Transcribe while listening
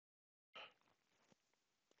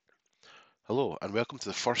Hello, and welcome to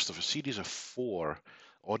the first of a series of 4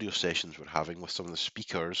 audio sessions we're having with some of the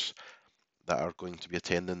speakers that are going to be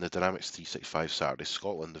attending the Dynamics 365 Saturday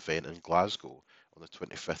Scotland event in Glasgow on the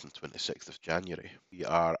 25th and 26th of January. We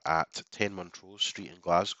are at 10 Montrose Street in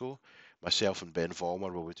Glasgow. Myself and Ben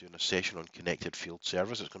Vollmer will be doing a session on connected field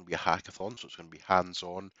service. It's going to be a hackathon, so it's going to be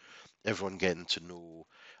hands-on, everyone getting to know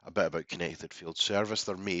a bit about connected field service.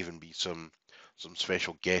 There may even be some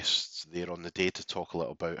special guests there on the day to talk a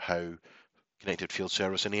little about how connected field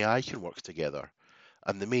service and AI can work together.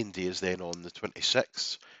 And the main day is then on the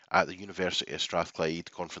 26th at the University of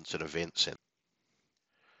Strathclyde Conference and Event Centre.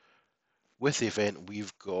 With the event,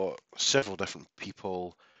 we've got several different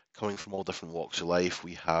people coming from all different walks of life.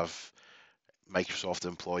 We have Microsoft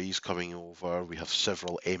employees coming over, we have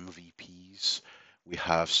several MVPs, we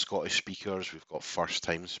have Scottish speakers, we've got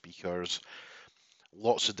first-time speakers.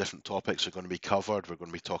 Lots of different topics are going to be covered. We're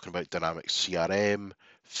going to be talking about Dynamics CRM,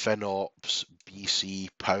 FinOps, BC,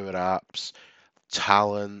 Power Apps,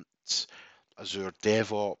 Talent, Azure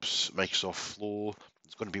DevOps, Microsoft Flow.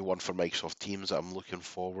 There's going to be one for Microsoft Teams that I'm looking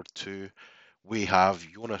forward to. We have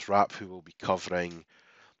Jonas Rapp, who will be covering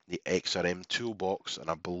the XRM toolbox, and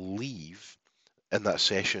I believe in that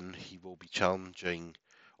session he will be challenging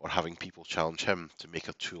or having people challenge him to make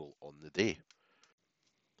a tool on the day.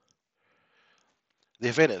 The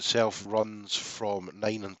event itself runs from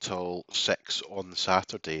 9 until 6 on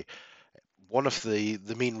Saturday. One of the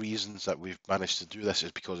main reasons that we've managed to do this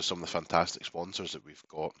is because of some of the fantastic sponsors that we've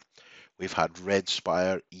got. We've had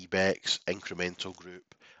Redspire, Ebex, Incremental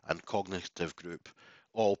Group, and Cognitive Group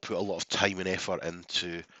all put a lot of time and effort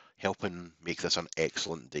into helping make this an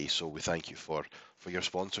excellent day. So we thank you for your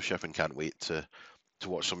sponsorship and can't wait to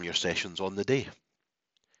watch some of your sessions on the day.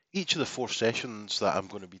 Each of the 4 sessions that I'm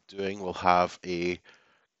going to be doing will have a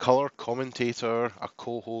color commentator, a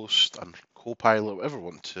co-host, and co-pilot, whatever you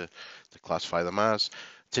want to classify them as.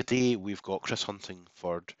 Today we've got Chris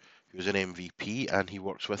Huntingford, who's an MVP, and he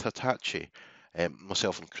works with Hitachi.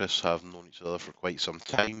 Myself and Chris have known each other for quite some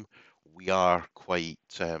time. We are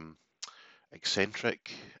quite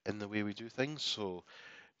eccentric in the way we do things, so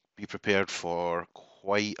be prepared for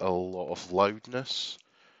quite a lot of loudness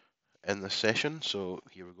in this session. So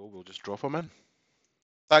here we go, we'll just drop them in.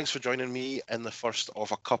 Thanks for joining me in the first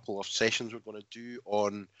of a couple of sessions we're going to do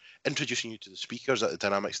on introducing you to the speakers at the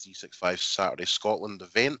Dynamics 365 Saturday Scotland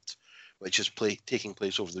event, which is taking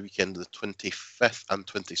place over the weekend of the 25th and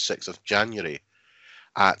 26th of January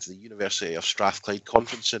at the University of Strathclyde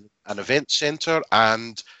Conference and Event Centre,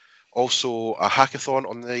 and also a hackathon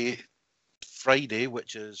on the Friday,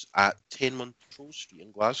 which is at 10 Montrose Street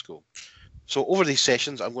in Glasgow. So over these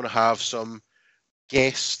sessions, I'm going to have some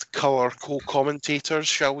guest colour co-commentators,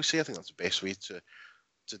 shall we say. I think that's the best way to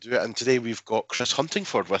do it. And today we've got Chris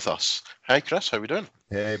Huntingford with us. Hi, Chris. How are we doing?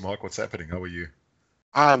 Hey, Mark. What's happening? How are you?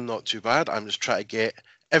 I'm not too bad. I'm just trying to get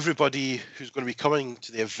everybody who's going to be coming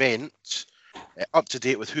to the event up to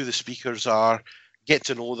date with who the speakers are, get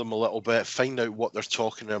to know them a little bit, find out what they're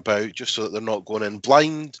talking about, just so that they're not going in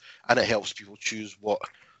blind, and it helps people choose what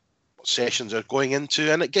sessions they're going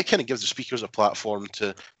into, and it kind of gives the speakers a platform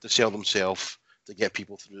to sell themselves, to get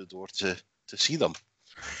people through the door to see them.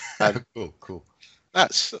 And Cool.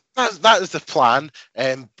 that is the plan.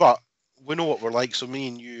 But we know what we're like, so me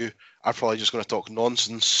and you are probably just going to talk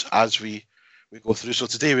nonsense as we go through. So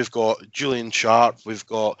today we've got Julian Sharp, we've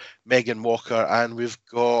got Megan Walker, and we've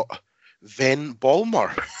got Ven Ballmer.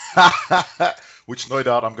 Which no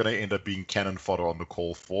doubt I'm going to end up being cannon fodder on the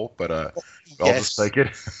call for, but I'll Yes. just take it.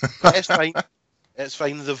 It's fine. It's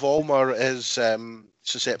fine. The Volmer is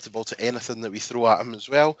susceptible to anything that we throw at him as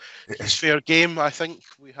well. He's fair game, I think.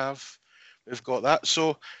 We've got that.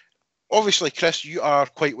 So obviously, Chris, you are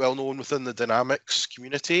quite well known within the Dynamics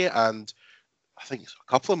community, and I think it's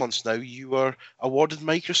a couple of months now you were awarded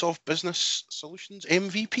Microsoft Business Solutions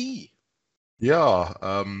MVP. Yeah,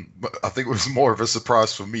 I think it was more of a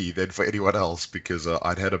surprise for me than for anyone else because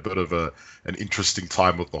I'd had a bit of an interesting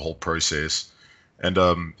time with the whole process. And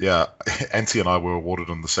yeah, Auntie and I were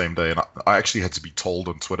awarded on the same day, and I actually had to be told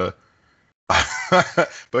on Twitter.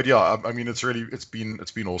 But yeah, I mean, it's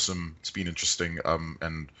been awesome. It's been interesting.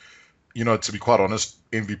 And you know, to be quite honest,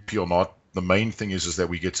 MVP or not, the main thing is that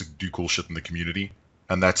we get to do cool shit in the community,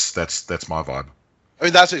 and that's my vibe. I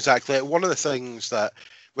mean, that's exactly it. One of the things that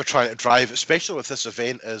we're trying to drive, especially with this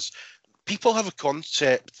event, is people have a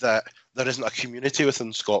concept that there isn't a community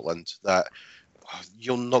within Scotland, that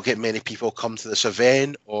you'll not get many people come to this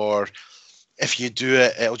event, or if you do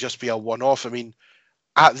it, it'll just be a one-off. I mean,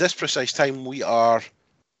 at this precise time, we are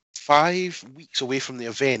 5 weeks away from the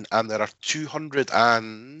event, and there are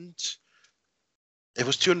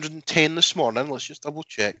 210 this morning. Let's just double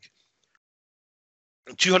check.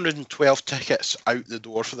 212 tickets out the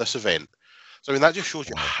door for this event. So I mean, that just shows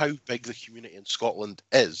you Wow. how big the community in Scotland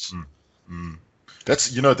is. Mm.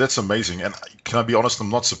 That's amazing. And can I be honest? I'm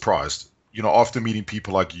not surprised. After meeting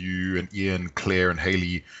people like you and Ian, Claire, and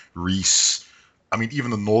Haley, Reese. I mean,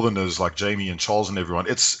 even the Northerners like Jamie and Charles and everyone.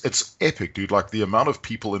 It's epic, dude. Like the amount of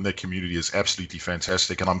people in their community is absolutely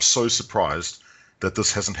fantastic, and I'm so surprised that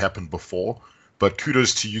this hasn't happened before. But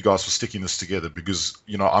kudos to you guys for sticking this together because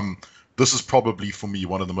This is probably for me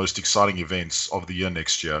one of the most exciting events of the year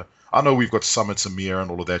next year. I know we've got Summits Amir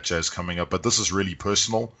and all of that jazz coming up, but this is really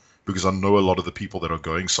personal because I know a lot of the people that are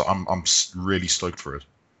going, so I'm really stoked for it.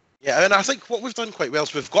 Yeah, and I think what we've done quite well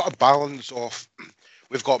is we've got a balance of,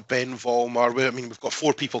 we've got Ben Vollmer, we've got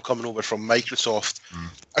 4 people coming over from Microsoft.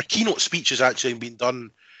 Our keynote speech has actually been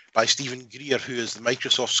done by Stephen Greer, who is the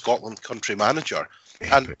Microsoft Scotland country manager.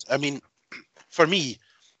 Epic. And I mean, for me,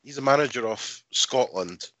 he's the manager of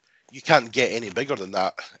Scotland. You can't get any bigger than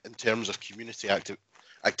that in terms of community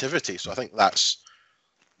activity. So I think that's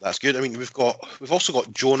good. I mean, we've also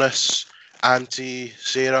got Jonas, Auntie,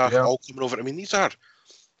 Sarah, all coming over. I mean, these are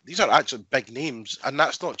actually big names, and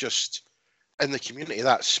that's not just in the community.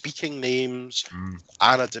 That's speaking names.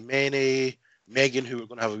 Anna Demene, Megan, who we're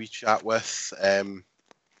going to have a wee chat with. I'm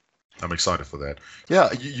excited for that. Yeah,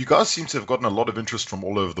 you guys seem to have gotten a lot of interest from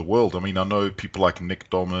all over the world. I mean, I know people like Nick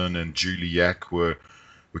Doman and Julie Yak were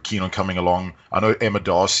keen on coming along. I know Emma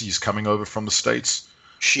Darcy is coming over from the States.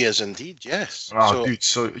 She is indeed, yes. Oh, dude,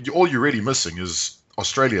 so all you're really missing is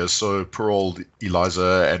Australia. So poor old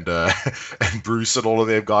Eliza and and Bruce and all of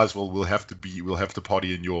them guys will have to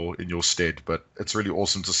party in your stead. But it's really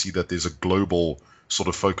awesome to see that there's a global sort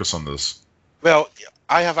of focus on this. Well,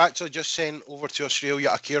 I have actually just sent over to Australia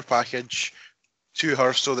a care package to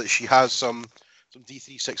her so that she has some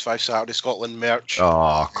D365 Saturday Scotland merch.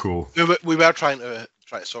 Ah, cool. We were trying to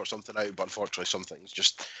sort something out, but unfortunately some things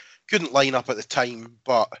just couldn't line up at the time.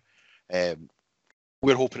 But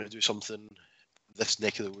we're hoping to do something this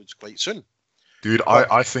neck of the woods quite soon. Dude,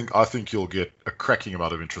 I think you'll get a cracking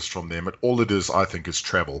amount of interest from them. All it is, I think, is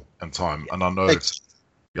travel and time. And I know,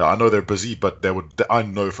 I know they're busy, but I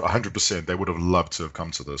know for 100% they would have loved to have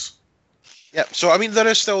come to this. Yeah, so I mean, there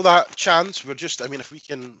is still that chance. If we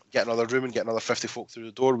can get another room and get another 50 folk through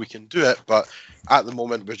the door, we can do it. But at the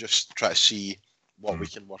moment, we're just trying to see what we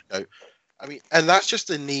can work out. I mean, and that's just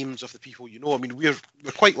the names of the people you know. I mean, we're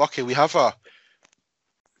quite lucky. We have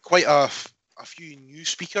quite a few new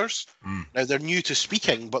speakers. Now, they're new to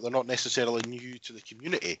speaking, but they're not necessarily new to the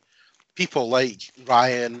community. People like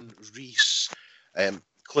Ryan, Reese,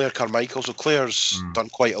 Claire Carmichael. So Claire's done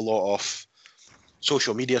quite a lot of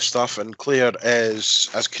social media stuff, and Claire is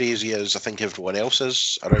as crazy as I think everyone else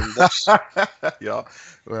is around this. Yeah,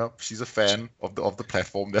 well, she's a fan of the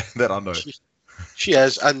platform that I know. She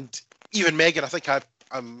is, and even Megan. I think I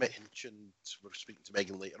mentioned we're speaking to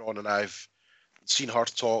Megan later on, and I've seen her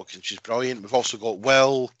talk, and she's brilliant. We've also got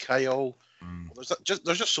Will, Kyle.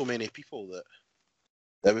 There's just so many people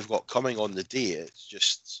that we've got coming on the day. It's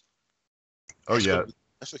just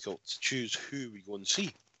difficult to choose who we go and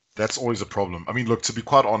see. That's always a problem. I mean, look, to be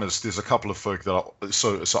quite honest, there's a couple of folk that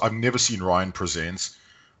so I've never seen Ryan present,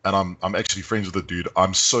 and I'm actually friends with the dude.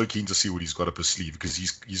 I'm so keen to see what he's got up his sleeve because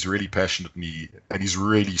he's really passionate and he's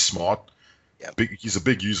really smart. Yeah. He's a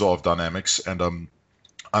big user of Dynamics, and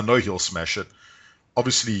I know he'll smash it.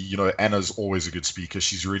 Obviously, Anna's always a good speaker.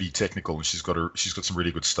 She's really technical and she's got some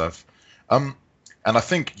really good stuff. And I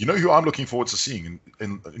think who I'm looking forward to seeing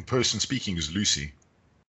in person speaking is Lucy.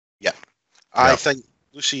 Yeah. I think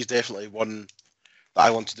Lucy's definitely one that I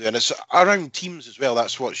want to do, and it's around Teams as well.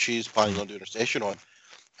 That's what she's planning on doing her session on.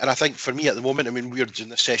 And I think for me at the moment, I mean, we're doing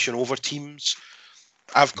the session over Teams.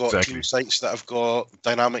 I've got Team sites that I've got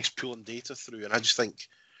Dynamics pulling data through, and I just think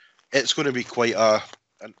it's going to be quite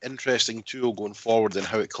an interesting tool going forward in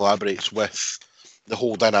how it collaborates with the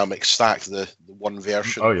whole Dynamics stack, the one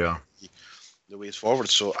version. Oh yeah. The ways forward.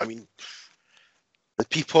 So I mean, the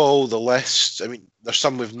people, the lists. I mean, there's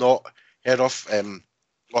some we've not heard of,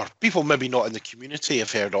 or people maybe not in the community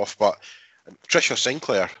have heard of, but Tricia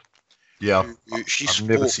Sinclair. Yeah, I've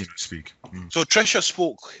never seen her speak. So Tricia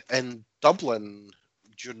spoke in Dublin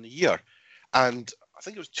during the year, and I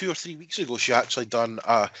think it was 2 or 3 weeks ago she actually done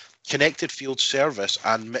a connected field service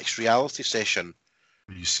and mixed reality session.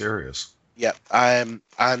 Are you serious? Yeah, and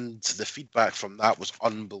the feedback from that was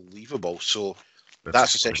unbelievable. So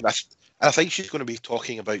that's a session. I think she's going to be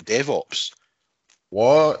talking about DevOps.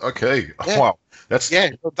 What? Okay. Yeah. Wow. That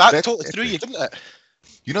totally threw you, didn't it?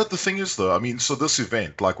 The thing is, though, I mean, so this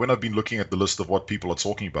event, like when I've been looking at the list of what people are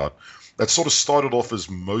talking about, that sort of started off as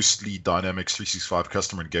mostly Dynamics 365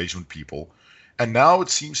 customer engagement people. And now it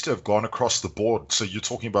seems to have gone across the board. So you're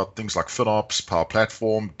talking about things like FinOps, Power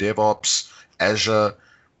Platform, DevOps, Azure,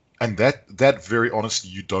 and that very honestly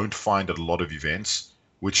you don't find at a lot of events.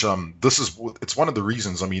 Which it's one of the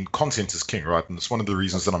reasons. I mean, content is king, right? And it's one of the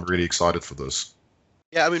reasons that I'm really excited for this.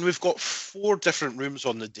 Yeah, I mean, we've got 4 different rooms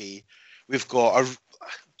on the day. We've got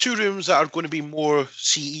 2 rooms that are going to be more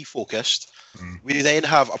CE focused. We then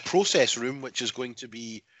have a process room, which is going to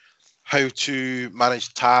be how to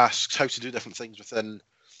manage tasks, how to do different things within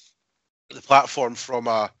the platform from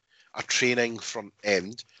a training front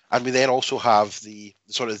end. And we then also have the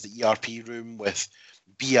sort of the ERP room with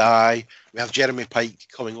BI. We have Jeremy Pike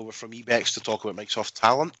coming over from Ebex to talk about Microsoft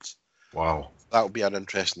Talent. Wow. That'll be an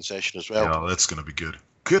interesting session as well. Yeah, that's going to be good.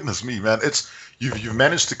 Goodness me, man. You've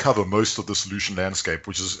managed to cover most of the solution landscape,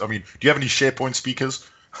 which is, I mean, do you have any SharePoint speakers?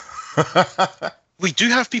 We do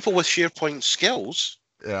have people with SharePoint skills.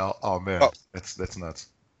 Yeah. Oh man, that's nuts.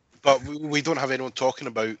 But we don't have anyone talking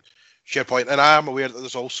about SharePoint, and I am aware that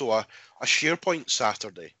there's also a SharePoint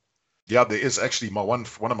Saturday. Yeah, there is actually. One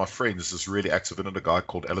of my friends is really active in it. A guy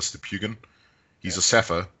called Alistair Pugin. He's a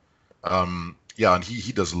Sapphire. Yeah, and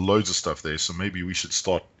he does loads of stuff there. So maybe we should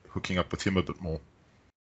start hooking up with him a bit more.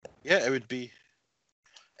 Yeah, it would be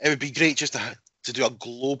great just to do a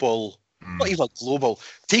global, not even a global,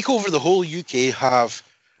 take over the whole UK, have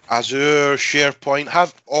Azure, SharePoint,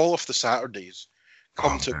 have all of the Saturdays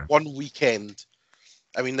come to one weekend.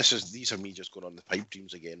 I mean, these are me just going on the pipe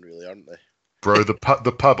dreams again, really, aren't they? Bro, the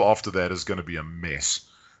pub after that is going to be a mess.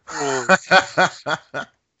 Oh,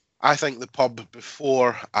 I think the pub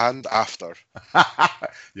before and after.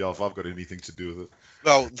 Yeah, if I've got anything to do with it.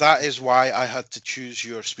 Well, that is why I had to choose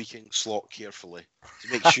your speaking slot carefully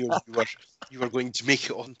to make sure you were going to make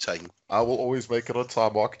it on time. I will always make it on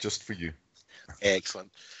time, Mark, just for you.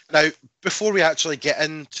 Excellent. Now, before we actually get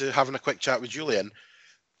into having a quick chat with Julian,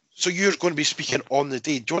 so you're going to be speaking on the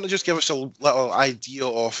day. Do you want to just give us a little idea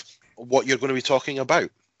of what you're going to be talking about?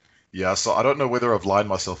 Yeah, so I don't know whether I've lined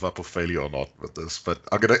myself up for failure or not with this, but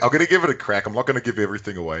I'm gonna give it a crack. I'm not gonna give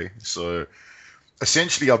everything away. So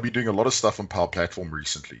essentially, I've been doing a lot of stuff on Power Platform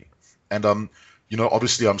recently, and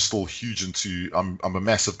obviously I'm still huge into. I'm a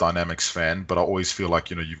massive Dynamics fan, but I always feel like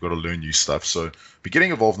you've got to learn new stuff. So be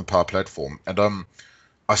getting involved in Power Platform, and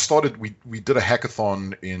I started. We did a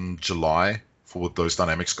hackathon in July for those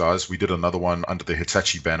Dynamics guys. We did another one under the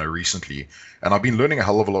Hitachi banner recently, and I've been learning a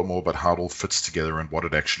hell of a lot more about how it all fits together and what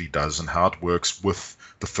it actually does and how it works with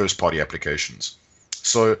the first-party applications.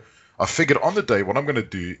 So I figured on the day what I'm going to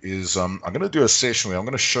do is I'm going to do a session where I'm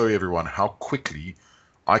going to show everyone how quickly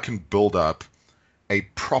I can build up a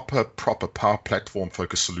proper Power Platform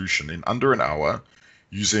focused solution in under an hour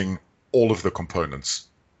using all of the components,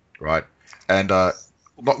 right? And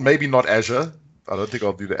maybe not Azure. I don't think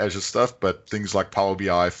I'll do the Azure stuff, but things like Power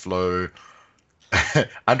BI, Flow,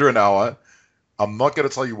 under an hour. I'm not going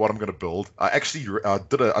to tell you what I'm going to build. I actually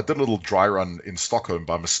did a little dry run in Stockholm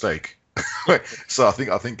by mistake. So I think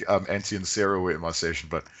Antti and Sarah were in my session,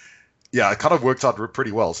 but yeah, it kind of worked out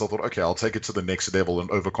pretty well. So I thought, okay, I'll take it to the next level and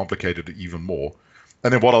overcomplicate it even more.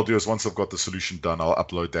 And then what I'll do is once I've got the solution done, I'll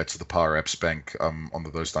upload that to the Power Apps Bank on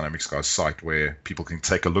the Those Dynamics Guys site where people can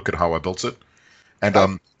take a look at how I built it.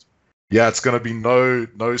 And yeah, it's going to be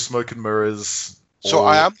no smoke and mirrors. So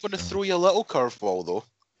I am going to throw you a little curveball, though.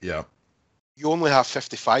 Yeah. You only have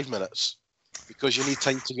 55 minutes because you need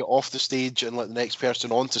time to get off the stage and let the next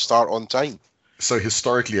person on to start on time. So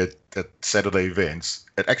historically at Saturday events,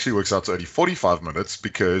 it actually works out to only 45 minutes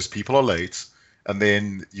because people are late, and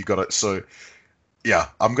then you got it. So yeah,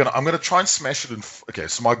 I'm gonna try and smash it in. Okay,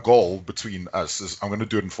 so my goal between us is I'm gonna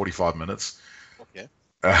do it in 45 minutes. Okay.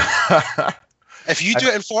 If you do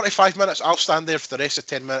it in 45 minutes, I'll stand there for the rest of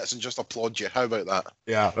 10 minutes and just applaud you. How about that?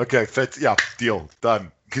 Yeah. Okay. Yeah. Deal.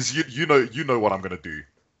 Done. Because you know what I'm gonna do.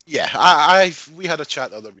 Yeah. We had a chat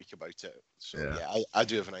the other week about it. So yeah, I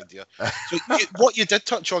do have an idea. So what you did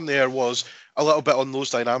touch on there was a little bit on those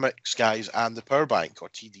Dynamics guys and the Power Bank, or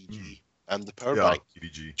TDG, and the Power Bank.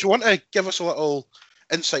 TDG. Do you want to give us a little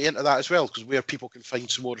insight into that as well? Because where people can find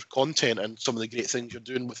some more content and some of the great things you're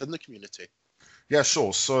doing within the community. Yeah,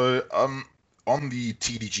 sure. So on the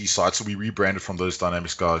TDG side, so we rebranded from Those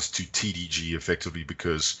Dynamics Guys to TDG effectively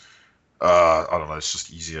because I don't know, it's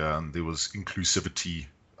just easier, and there was inclusivity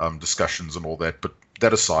discussions and all that. But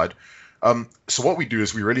that aside, so what we do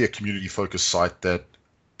is we're really a community-focused site that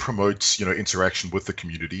promotes interaction with the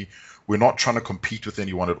community. We're not trying to compete with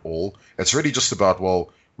anyone at all. It's really just about,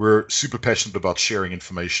 well, we're super passionate about sharing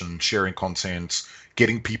information, sharing content,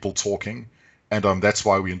 getting people talking. And that's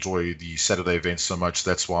why we enjoy the Saturday events so much.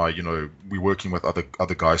 That's why we're working with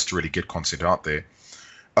other guys to really get content out there.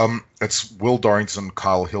 It's Will Dorrington,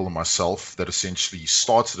 Kyle Hill, and myself that essentially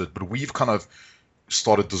started it, but we've kind of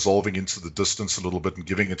started dissolving into the distance a little bit and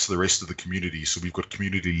giving it to the rest of the community. So we've got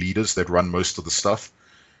community leaders that run most of the stuff,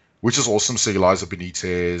 which is awesome. So Eliza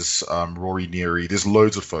Benitez, Rory Neary, there's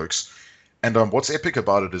loads of folks. And what's epic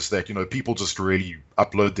about it is that, people just really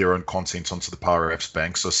upload their own content onto the Power Apps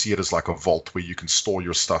bank. So see it as like a vault where you can store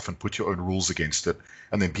your stuff and put your own rules against it.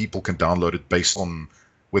 And then people can download it based on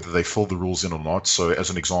whether they fill the rules in or not. So as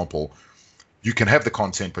an example, you can have the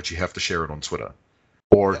content, but you have to share it on Twitter.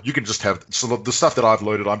 Or you can just have, so the stuff that I've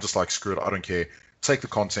loaded, I'm just like, screw it, I don't care. Take the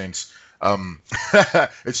content.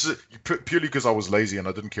 It's just purely because I was lazy and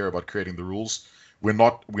I didn't care about creating the rules. We're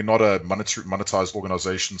not a monetized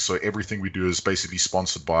organization, so everything we do is basically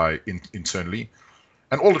sponsored by internally.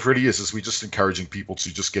 And all it really is we're just encouraging people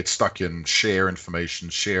to just get stuck in, share information,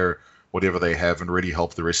 share whatever they have, and really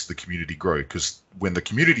help the rest of the community grow. Because when the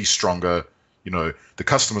community's stronger, the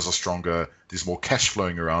customers are stronger, there's more cash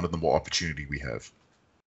flowing around, and the more opportunity we have.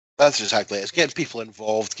 That's exactly it. It's getting people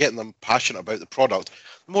involved, getting them passionate about the product.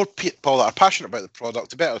 The more people that are passionate about the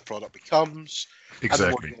product, the better the product becomes. Exactly.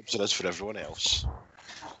 And the more jobs it is for everyone else.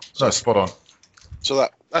 So spot on. So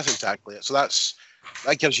that's exactly it. So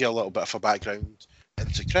that gives you a little bit of a background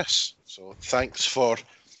into Chris. So thanks for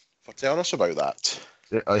telling us about that.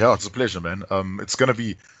 Yeah, it's a pleasure, man. It's going to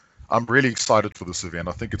be. I'm really excited for this event.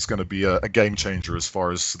 I think it's going to be a game changer as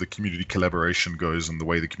far as the community collaboration goes and the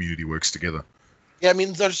way the community works together. Yeah, I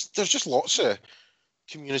mean, there's just lots of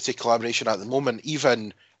community collaboration at the moment.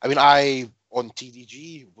 Even, I mean, I on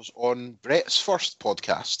TDG was on Brett's first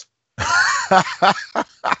podcast.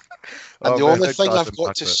 And the only thing I've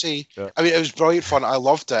got to say, I mean, it was brilliant fun. I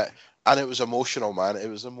loved it. And it was emotional, man. It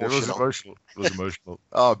was emotional. It was emotional.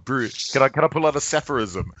 Oh, Brew, can I pull out a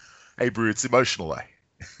saphorism? Hey, Brew, it's emotional, eh?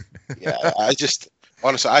 Yeah, I just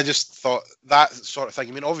thought that sort of thing.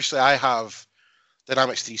 I mean, obviously, I have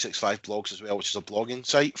Dynamics 365 blogs as well, which is a blogging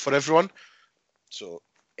site for everyone. So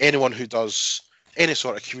anyone who does any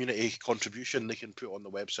sort of community contribution, they can put on the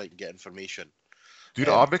website and get information. Dude,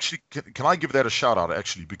 I've actually, can I give that a shout out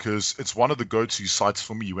actually, because it's one of the go-to sites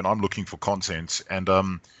for me when I'm looking for content. And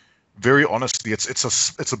very honestly,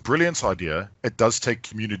 it's a brilliant idea. It does take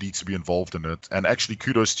community to be involved in it, and actually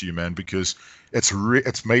kudos to you, man, because it's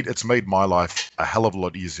made my life a hell of a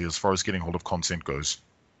lot easier as far as getting hold of content goes.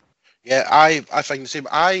 Yeah, I think the same.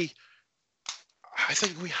 I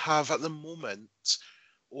think we have at the moment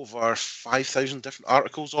over 5,000 different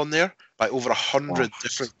articles on there by over 100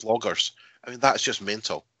 different bloggers. I mean, that's just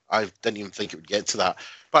mental. I didn't even think it would get to that.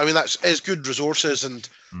 But I mean, it's good resources, and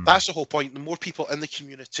that's the whole point. The more people in the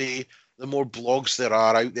community, the more blogs there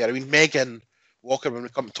are out there. I mean, Megan Walker, when we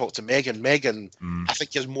come to talk to Megan, I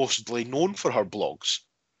think is mostly known for her blogs.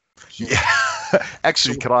 So, yeah,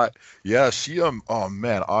 actually, she, oh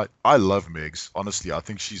man, I love Megs. Honestly, I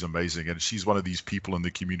think she's amazing, and she's one of these people in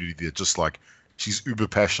the community that just like, she's uber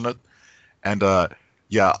passionate, and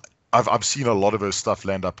yeah, I've seen a lot of her stuff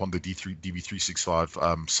land up on the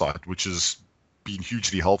DB365 site, which has been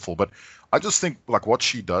hugely helpful. But I just think like what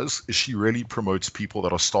she does is she really promotes people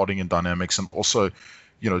that are starting in Dynamics, and also,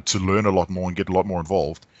 to learn a lot more and get a lot more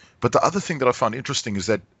involved. But the other thing that I found interesting is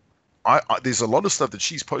that there's a lot of stuff that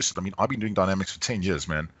she's posted. I mean, I've been doing Dynamics for 10 years,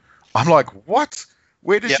 man. I'm like, what?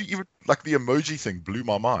 Where did you even, like, the emoji thing blew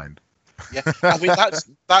my mind. Yeah, I mean, that's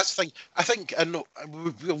the thing. I think, and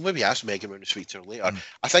we'll maybe ask Megan when we speak to her later.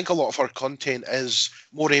 I think a lot of her content is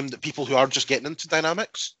more aimed at people who are just getting into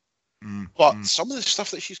Dynamics. But some of the stuff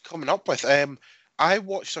that she's coming up with, I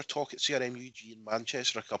watched her talk at CRM UG in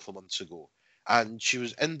Manchester a couple of months ago, and she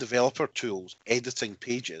was in developer tools editing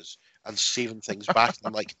pages and saving things back. And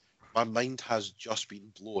I'm like, my mind has just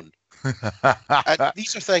been blown. And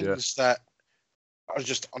these are things that are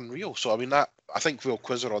just unreal. So I mean, I think we'll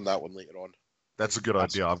quiz her on that one later on. That's a good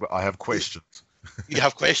idea. I have questions. You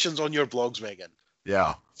have questions on your blogs, Megan?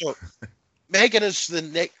 Yeah. So Megan is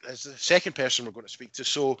the second person we're going to speak to.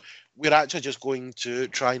 So we're actually just going to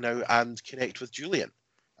try now and connect with Julian.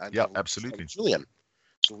 Yeah, absolutely. Julian.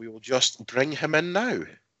 So we will just bring him in now.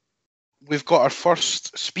 We've got our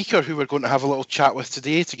first speaker who we're going to have a little chat with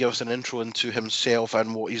today to give us an intro into himself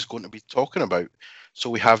and what he's going to be talking about.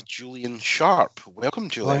 So we have Julian Sharp. Welcome,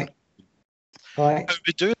 Julian. Hi. How are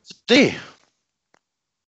we doing today?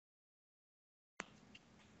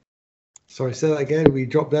 Sorry, say that again. We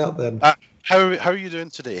dropped out then. How are you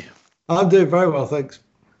doing today? I'm doing very well, thanks,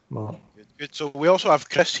 Mark. Good. So we also have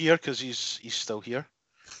Chris here because he's still here.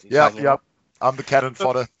 Yeah. I'm the cannon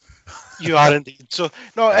fodder. You are indeed. So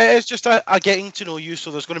no, it's just a getting to know you.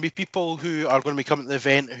 So there's going to be people who are going to be coming to the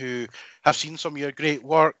event who have seen some of your great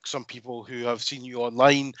work, some people who have seen you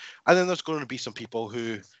online, and then there's going to be some people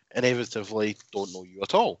who inevitably don't know you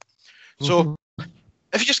at all. So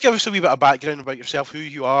if you just give us a wee bit of background about yourself, who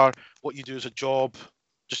you are, what you do as a job,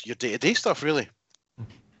 just your day-to-day stuff, really.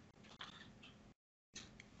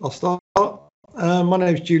 I'll start. My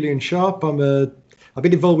name is Julian Sharp. I've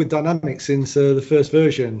been involved with Dynamics since the first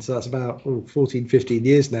version, so that's about 14, 15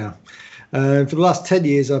 years now. For the last 10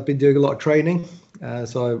 years, I've been doing a lot of training.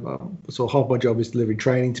 So half my job is delivering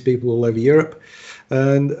training to people all over Europe.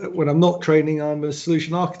 And when I'm not training, I'm a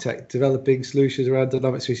solution architect, developing solutions around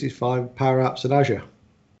Dynamics 365, Power Apps, and Azure.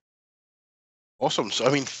 Awesome. So,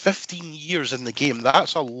 15 years in the game,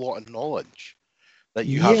 that's a lot of knowledge that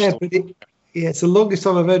you have. Yeah, but it's the longest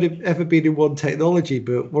time I've ever been in one technology.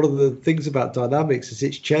 But one of the things about Dynamics is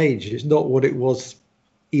it's changed. It's not what it was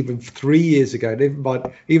even 3 years ago.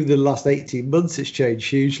 Even the last 18 months, it's changed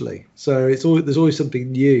hugely. So there's always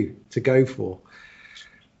something new to go for.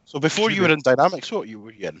 So before you were in Dynamics, what were you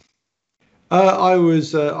in?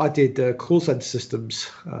 I did call center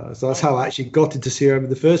systems. So that's how I actually got into CRM in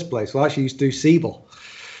the first place. I actually used to do Siebel.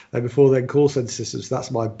 And before then, call center systems.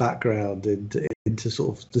 That's my background into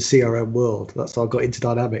sort of the CRM world. That's how I got into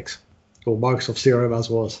Dynamics, or Microsoft CRM as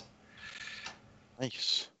was.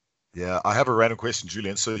 Nice. Yeah, I have a random question,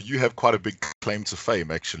 Julian. So you have quite a big claim to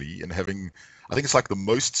fame, actually, in having, I think it's like the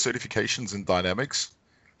most certifications in Dynamics.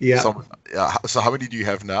 Yeah. So how many do you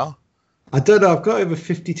have now? I don't know. I've got over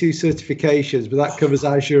 52 certifications, but that covers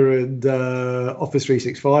Azure and Office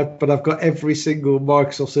 365. But I've got every single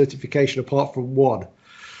Microsoft certification apart from one.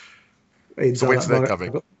 So when's that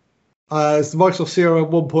coming? It's the Microsoft CRM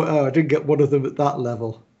 1.0. I didn't get one of them at that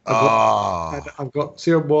level. I've got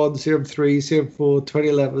CRM 1, CRM 3, CRM 4,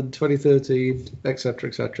 2011, 2013, etc.,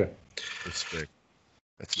 etc. Respect.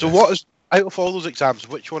 So what is, out of all those exams,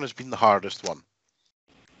 which one has been the hardest one?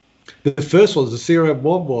 The first one's the CRM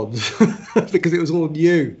 1 ones, because it was all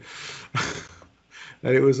new.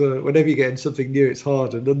 And it was whenever you get into something new, it's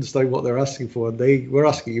hard and understand what they're asking for. And they were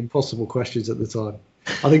asking impossible questions at the time.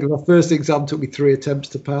 I think my first exam took me 3 attempts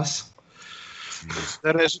to pass.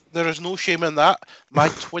 There is no shame in that. My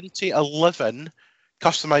 2011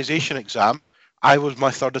 customization exam, I was my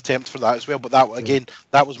third attempt for that as well. But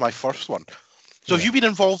that was my first one. So have you been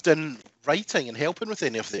involved in writing and helping with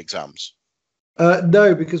any of the exams?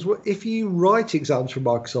 No, because if you write exams for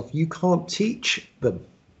Microsoft, you can't teach them.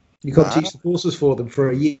 You can't teach the courses for them for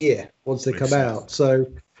a year once they come out. So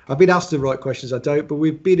I've been asked to write questions. I don't, but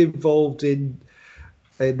we've been involved in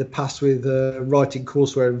the past with writing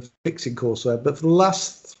courseware and fixing courseware. But for the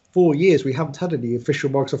last 4 years, we haven't had any official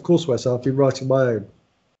Microsoft courseware, so I've been writing my own.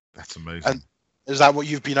 That's amazing. And is that what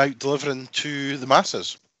you've been out delivering to the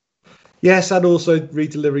masses? Yes, and also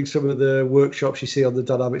redelivering some of the workshops you see on the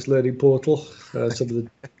Dynamics Learning Portal, some of the,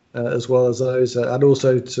 as well as those, and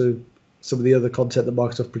also to some of the other content that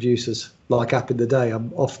Microsoft produces, like App in the Day.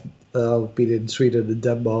 I've been in Sweden and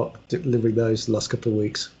Denmark delivering those the last couple of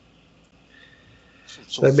weeks.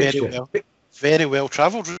 So very well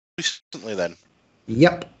travelled recently then.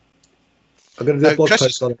 Yep. I'm going to do a blog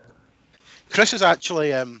post on it. Chris has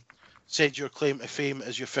actually said your claim to fame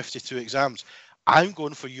is your 52 exams. I'm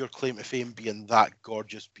going for your claim to fame being that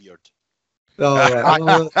gorgeous beard. Oh, right.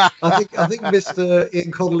 Well, I think Mr.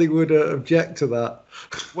 Ian Connolly would object to that.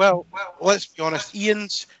 Well, let's be honest.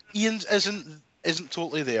 Ian's isn't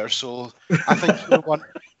totally there, so I think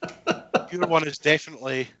your one is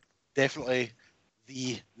definitely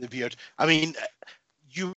the beard. I mean,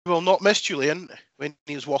 you will not miss Julian when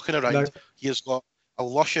he's walking around. No. He has got a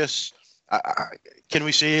luscious. Can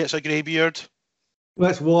we say it's a grey beard? Well,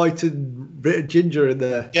 that's white and bit of ginger in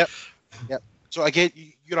there. Yep. So again,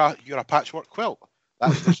 you're a patchwork quilt.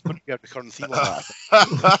 There's going to be a recurring theme on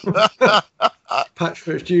that.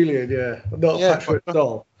 Patchwork Julian, yeah, not patchwork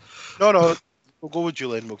doll. No, we'll go with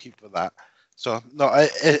Julian. We'll keep with that. So no,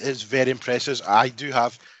 it is very impressive.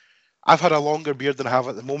 I've had a longer beard than I have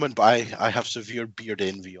at the moment, but I have severe beard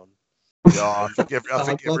envy on. Yeah, I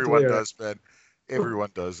think everyone does, man. Everyone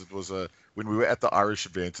does. It was when we were at the Irish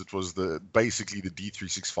event, it was basically the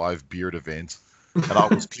D365 beard event, and I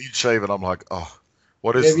was clean shaven. I'm like, oh,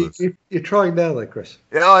 what is this? You're trying now, though, Chris.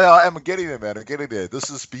 Yeah, I'm getting there, man. I'm getting there. This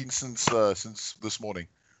has been since this morning.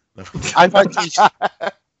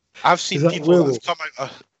 I've seen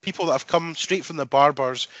people that have come straight from the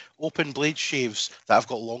barbers, open blade shaves that have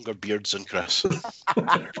got longer beards than Chris.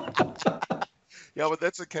 Yeah, but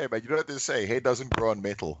that's okay, man. You know what they say, hair doesn't grow on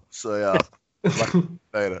metal. So yeah,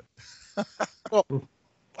 later. Well,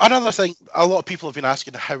 Another thing, a lot of people have been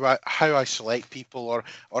asking how I select people or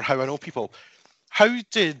how I know people. How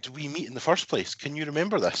did we meet in the first place? Can you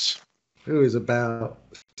remember this? It was about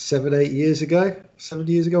 7 years ago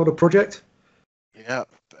on a project. Yeah.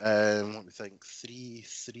 Let me think.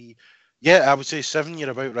 Three. Yeah, I would say 7. You're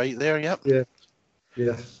about right there. Yep.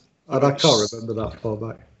 Yeah. And I can't remember that far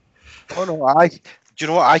back. Oh no, do you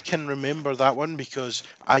know what? I can remember that one because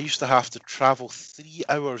I used to have to travel 3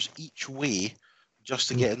 hours each way just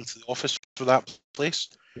to get into the office for that place.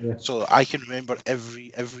 Yeah. So I can remember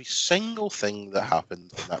every single thing that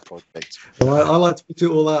happened in that project. Well, I like to put it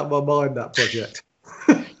all out of my mind, that project.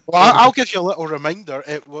 Well, I'll give you a little reminder.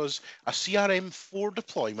 It was a CRM4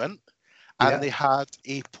 deployment, and they had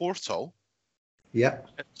a portal. Yeah.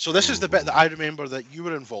 So this is the bit that I remember that you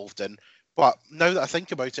were involved in. But now that I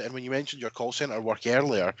think about it, and when you mentioned your call center work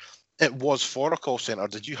earlier, it was for a call center.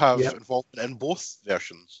 Did you have involvement in both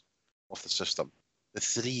versions of the system? The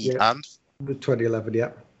 3 and the 2011,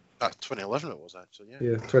 yeah. 2011 it was actually, yeah.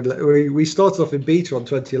 Yeah, 2011. We started off in beta on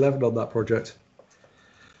 2011 on that project.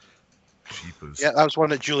 Jeepers. Yeah, that was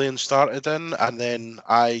one that Julian started in, and then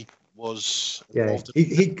I was involved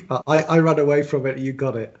in. I ran away from it. You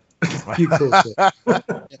got it. You caught it.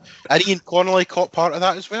 And Ian Connolly caught part of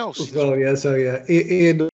that as well. Oh yeah, so yeah,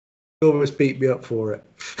 Ian almost beat me up for it.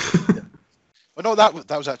 Well, no,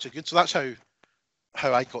 that was actually good. So that's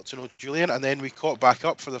how I got to know Julian, and then we caught back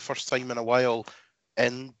up for the first time in a while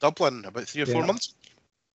in Dublin about 3 or 4 months.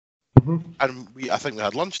 Mm-hmm. And I think we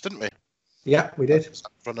had lunch, didn't we? Yeah, we did.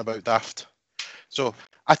 Run about daft. So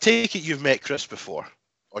I take it you've met Chris before,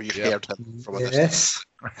 or you've heard him from a distance.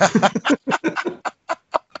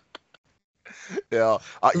 Yeah.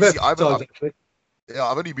 I've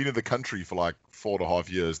only been in the country for like 4.5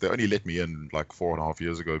 years. They only let me in like 4.5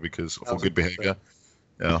 years ago because for good behavior.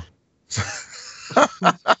 Yeah. How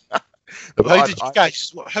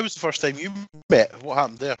was the first time you met? What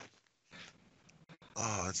happened there?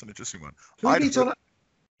 Oh, that's an interesting one.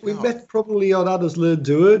 We met probably on Anna's Learn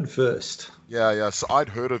to Earn first. Yeah. So I'd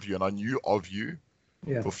heard of you and I knew of you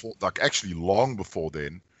before, like actually long before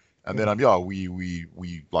then. And then we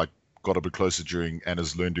like got a bit closer during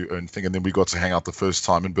Anna's Learn to Earn thing, and then we got to hang out the first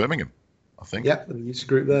time in Birmingham, I think. Yeah, the user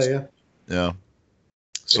group there, Yeah.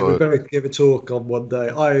 So we both gave a talk on one day.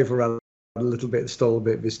 I overran a little bit, stole a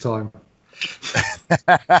bit of his time.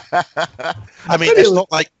 I mean, it's not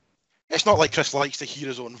like Chris likes to hear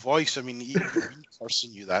his own voice. I mean, he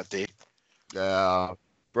person you that day. Yeah.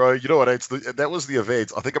 Bro, you know what? That was the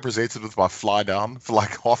event. I think I presented with my fly down for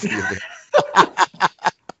like half the event.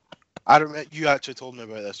 I remember you actually told me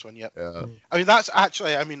about this one. Yep. Yeah. I mean, that's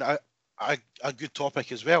actually, a good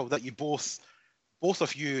topic as well. That you both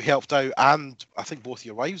of you helped out, and I think both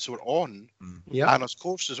your wives were on Anna's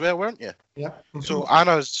course as well, weren't you? Yeah. So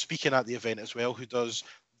Anna's speaking at the event as well, who does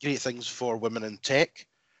great things for women in tech.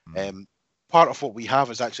 Part of what we have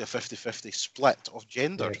is actually a 50-50 split of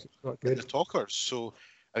gender in the talkers. So,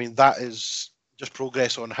 I mean, that is just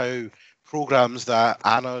progress on how programs that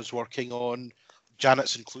Anna's working on,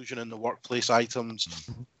 Janet's inclusion in the workplace items.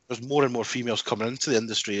 There's more and more females coming into the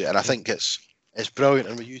industry, and I think it's brilliant.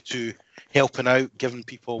 And with you two helping out, giving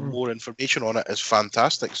people more information on it is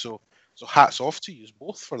fantastic. So hats off to you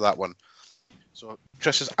both for that one. So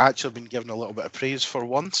Chris has actually been given a little bit of praise for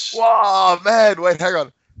once. Wow, man! Wait, hang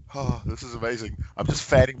on. Oh, this is amazing. I'm just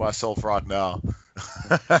fanning myself right now.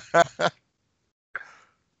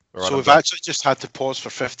 So we've actually just had to pause for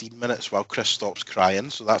 15 minutes while Chris stops crying.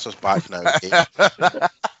 So that's us back now. Okay?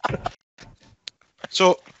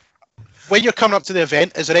 So when you're coming up to the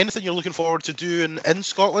event, is there anything you're looking forward to doing in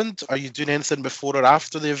Scotland? Are you doing anything before or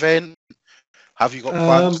after the event? Have you got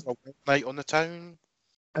plans for a night on the town?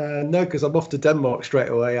 No, because I'm off to Denmark straight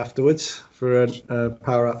away afterwards for a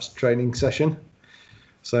Power Apps training session.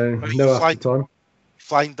 So no after time.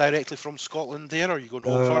 Flying directly from Scotland there, or are you going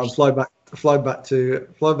home first? I'm flying back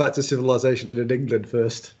to civilization in England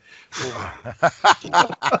first.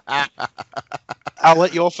 I'll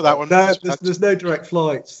let you off for that one. No, there's no direct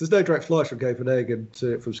flights. There's no direct flights from Copenhagen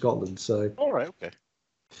from Scotland. So. All right. Okay.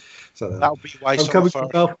 So that'll be why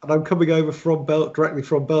I'm coming over directly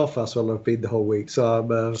from Belfast. Well, I've been the whole week, so I'm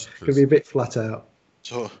going to be a bit flat out.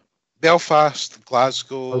 So Belfast,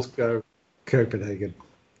 Glasgow, Copenhagen.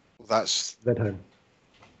 That's then home.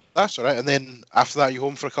 That's all right. And then after that, you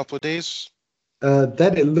home for a couple of days?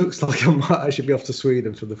 Then it looks like I might actually be off to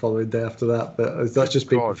Sweden for the following day after that, but that's just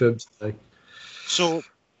been confirmed today. So,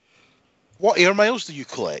 what air miles do you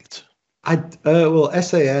collect? Well,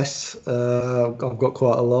 SAS, I've got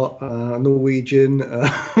quite a lot. Norwegian.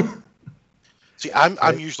 See,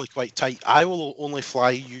 I'm usually quite tight. I will only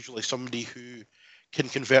fly usually somebody who can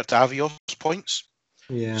convert to Avios points.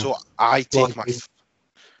 Yeah. So I take my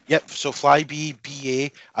Flybe. so Flybe,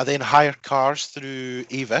 BA. I then hire cars through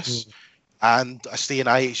Avis, and I stay in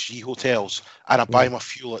IHG hotels, and I buy my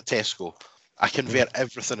fuel at Tesco. I convert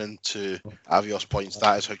everything into Avios points.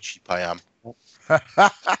 That is how cheap I am. I've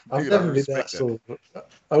Dude, I never been that respect sort. I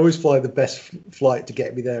always fly the best flight to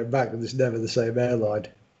get me there and back, and it's never the same airline.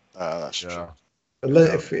 That's true. Yeah.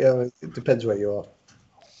 Unless it depends where you are.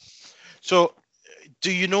 So,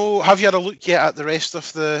 do you know? Have you had a look yet at the rest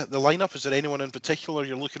of the lineup? Is there anyone in particular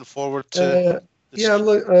you're looking forward to?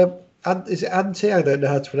 Look. Is it Ante? I don't know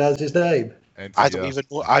how to pronounce his name. I don't even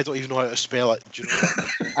know. I don't even know how to spell it. Do you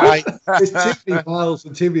know? There's too many vowels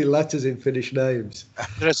and too many letters in Finnish names.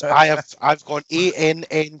 I've gone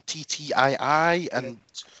ANNTTII, and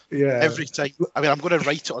every time. I mean, I'm going to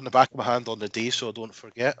write it on the back of my hand on the day so I don't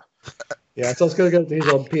forget. Yeah, so I was going to go to his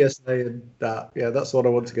on PSA and that. Yeah, that's what I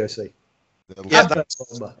want to go see. Yeah, and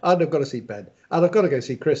I've got to see Ben, and I've got to go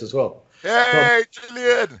see Chris as well. Hey,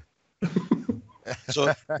 Julian!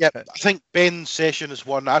 So yeah, I think Ben's session is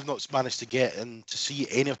one I've not managed to get in to see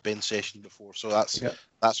any of Ben's session before. So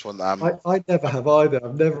that's one that I never have either.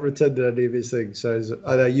 I've never attended any of his things. So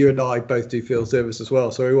I know you and I both do field service as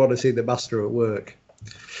well. So we want to see the master at work.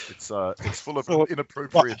 It's full of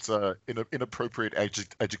inappropriate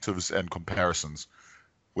adjectives and comparisons,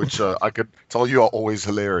 which I could tell you are always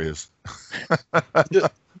hilarious.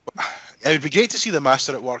 It would be great to see the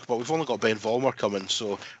master at work, but we've only got Ben Vollmer coming,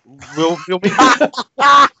 so we'll make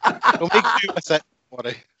do with it.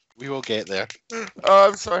 Worry, we will get there. Oh,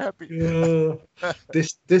 I'm so happy. Yeah.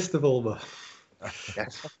 this the Vollmer.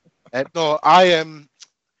 Yes. No, I am.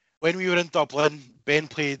 When we were in Dublin, Ben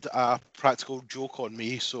played a practical joke on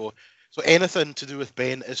me, so anything to do with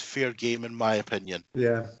Ben is fair game in my opinion.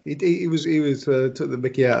 Yeah, he was took the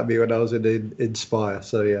mickey out of me when I was in Inspire.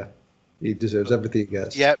 So yeah, he deserves everything he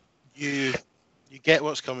gets. Yep, you get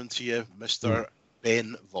what's coming to you, Mr.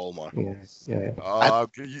 Ben Vollmer. Yeah.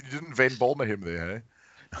 You didn't Van Vollmer him there, eh?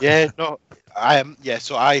 Yeah, no, I am. Yeah,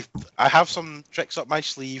 so I have some tricks up my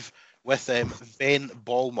sleeve with Ben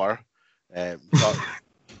Vollmer, but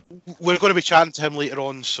we're going to be chatting to him later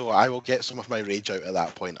on, so I will get some of my rage out at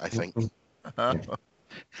that point, I think.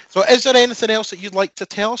 So is there anything else that you'd like to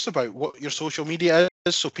tell us about what your social media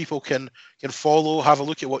is so people can follow, have a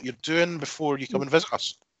look at what you're doing before you come and visit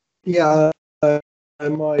us? Yeah,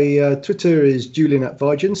 my Twitter is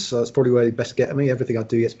Julian@Vigence, so that's probably where you best get me. Everything I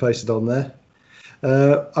do gets posted on there.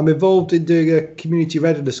 I'm involved in doing a community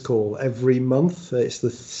readiness call every month. It's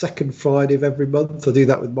the second Friday of every month. I do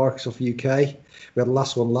that with Microsoft UK. We had the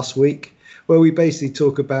last one last week, where we basically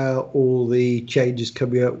talk about all the changes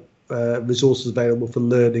coming up, resources available for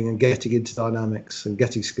learning and getting into Dynamics and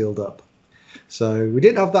getting skilled up. So we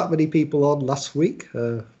didn't have that many people on last week,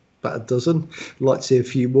 about a dozen. I'd like to see a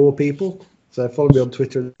few more people. So follow me on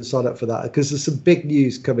Twitter and sign up for that, because there's some big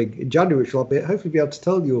news coming in January, which I'll hopefully be able to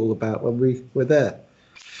tell you all about when we're there.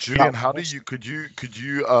 Julian, could you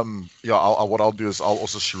what I'll do is I'll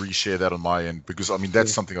also reshare that on my end, because I mean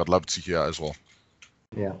that's something I'd love to hear as well.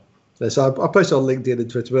 Yeah. So I post on LinkedIn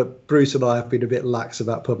and Twitter, but Bruce and I have been a bit lax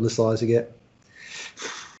about publicising it.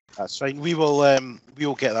 That's fine. We will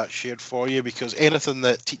get that shared for you, because anything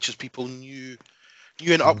that teaches people new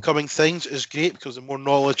and upcoming things is great, because the more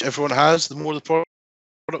knowledge everyone has, the more the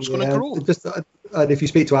product's going to grow. And if you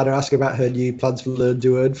speak to Anna, ask about her new plans for Learn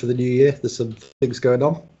to Earn for the new year. There's some things going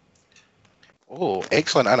on. Oh,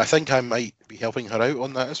 excellent. And I think I might be helping her out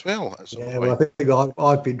on that as well. Well, I think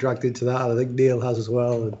I've been dragged into that, and I think Neil has as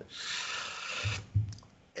well.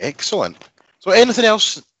 Excellent. So anything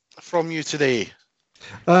else from you today?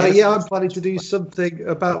 I'm planning to do something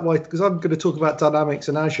about because I'm going to talk about Dynamics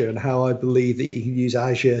and Azure and how I believe that you can use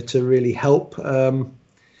Azure to really help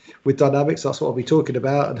with Dynamics. That's what I'll be talking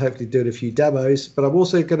about, and hopefully doing a few demos. But I'm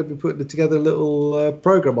also going to be putting together a little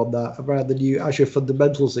program on that around the new Azure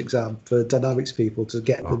Fundamentals exam for Dynamics people to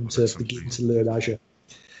get them to begin to learn Azure.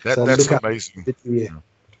 That's amazing.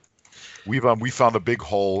 We found a big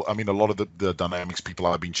hole. I mean, a lot of the Dynamics people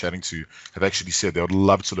I've been chatting to have actually said they would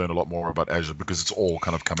love to learn a lot more about Azure, because it's all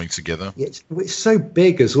kind of coming together. It's so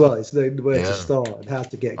big as well. It's knowing where to start and how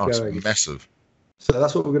to get going. It's massive. So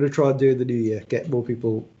that's what we're going to try and do in the new year, get more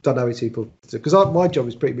people, Dynamics people. Because my job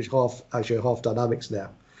is pretty much half Azure, half Dynamics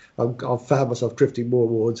now. I've found myself drifting more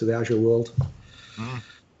and more into the Azure world.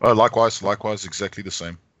 Oh, likewise, exactly the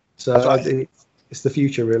same. So it's the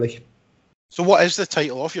future, really. So what is the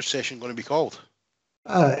title of your session going to be called?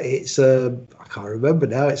 It's I can't remember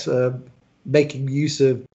now. It's making use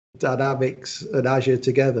of Dynamics and Azure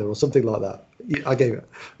together, or something like that. I gave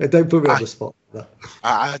it. Don't put me on the spot.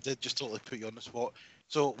 I did just totally put you on the spot.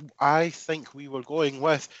 So I think we were going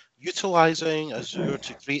with utilizing Azure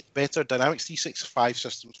to create better Dynamics 365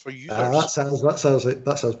 systems for users. That sounds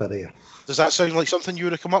better. Yeah. Does that sound like something you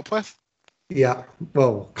would have come up with? Yeah.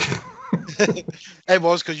 Well. It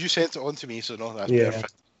was, because you sent it on to me, so no, that's Yeah.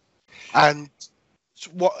 perfect. And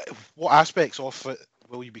so what aspects of it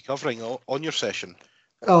will you be covering on your session?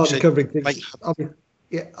 I'll So be covering things. like-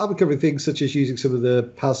 I'll be covering things such as using some of the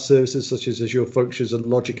PaaS services, such as Azure Functions and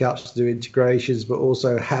Logic Apps to do integrations, but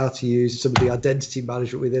also how to use some of the identity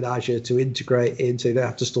management within Azure to integrate into. You don't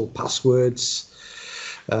have to store passwords.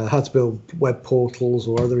 How to build web portals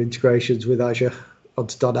or other integrations with Azure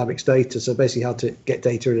onto Dynamics data. So basically, how to get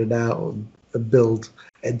data in and out and build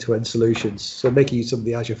end-to-end solutions. So making use of some of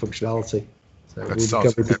the Azure functionality. So That we'll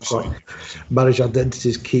sounds be covering things like absolutely manage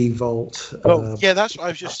identities, Key Vault. Yeah, that's what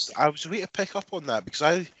I was waiting to pick up on that,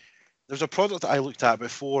 because there's a product that I looked at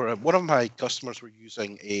before, and one of my customers were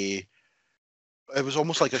using it was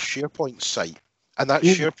almost like a SharePoint site, and that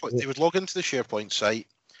SharePoint, they would log into the SharePoint site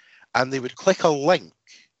and they would click a link,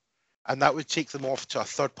 and that would take them off to a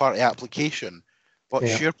third-party application. But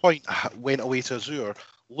SharePoint went away to Azure,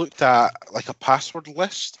 looked at like a password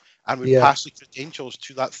list, and would pass the credentials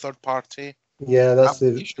to that third party. Yeah, that's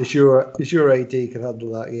the Azure AD can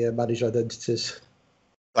handle that. Yeah, manage identities.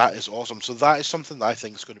 That is awesome. So that is something that I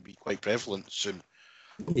think is going to be quite prevalent soon.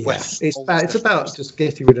 Yeah, it's about just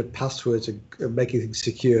getting rid of passwords and making things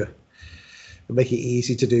secure, and make it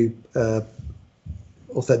easy to do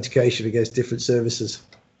authentication against different services.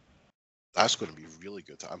 That's going to be really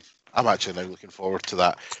good. I'm actually now looking forward to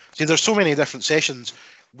that. See, there's so many different sessions.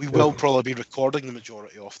 We will probably be recording the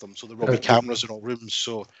majority of them, so there will be cameras in all rooms.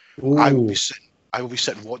 So I will be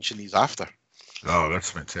sitting watching these after. Oh,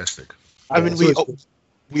 that's fantastic. I mean,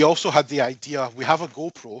 we also had the idea. We have a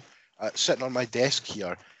GoPro sitting on my desk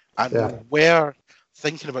here, and we're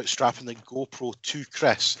thinking about strapping the GoPro to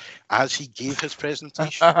Chris as he gave his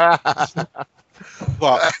presentation.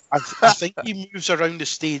 But I think he moves around the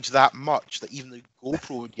stage that much that even the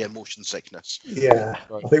GoPro would get motion sickness. Yeah,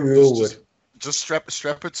 I think we all would. Just strap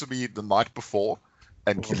it to me the night before,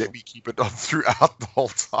 and let me keep it on throughout the whole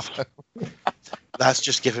time. That's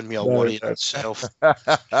just giving me a worry in itself.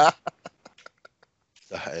 That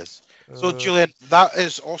is. So, Julian, that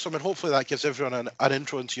is awesome, and hopefully that gives everyone an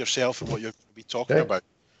intro into yourself and what you're going to be talking about.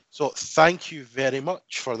 So, thank you very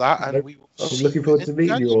much for that, and we will I'm looking forward to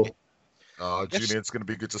meeting you all. Julian, it's going to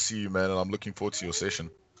be good to see you, man, and I'm looking forward to your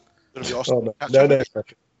session. It's going to be awesome. No.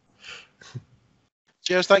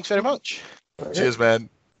 Cheers, thanks very much. Okay. Cheers, man.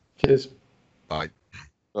 Cheers. Bye.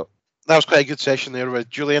 Well, that was quite a good session there with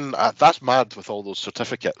Julian. That's mad with all those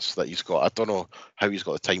certificates that he's got. I don't know how he's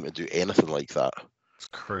got the time to do anything like that. It's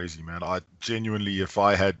crazy, man. I genuinely, if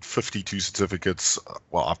I had 52 certificates,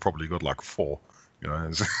 well, I've probably got like 4. You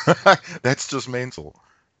know, that's just mental.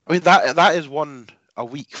 I mean, that is one a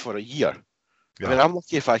week for a year. Yeah. I mean, I'm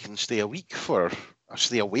lucky if I can stay awake for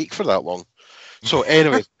that long. So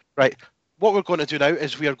anyway, right. What we're going to do now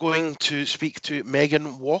is we are going to speak to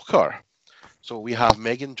Megan Walker. So we have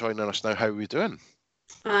Megan joining us now. How are we doing?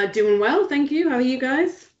 Doing well, thank you. How are you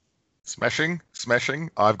guys? Smashing.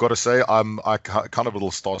 I've got to say, I'm kind of a little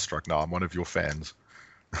starstruck now. I'm one of your fans.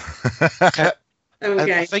 Okay.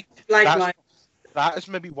 I think Likewise. that is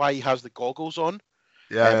maybe why he has the goggles on.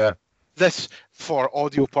 Yeah. This, for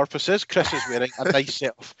audio purposes, Chris is wearing a nice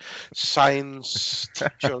set of science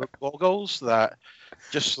teacher goggles that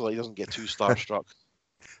just so he doesn't get too starstruck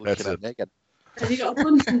looking at Megan. Have you got a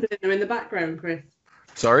Bunsen burner in the background, Chris?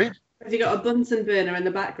 Sorry? Have you got a Bunsen burner in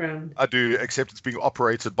the background? I do, except it's being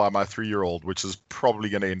operated by my 3-year-old, which is probably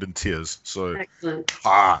going to end in tears. So, excellent.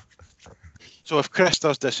 So if Chris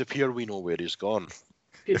does disappear, we know where he's gone.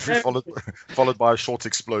 If we followed by a short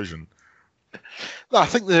explosion. No, I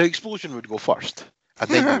think the explosion would go first. And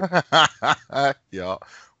then yeah,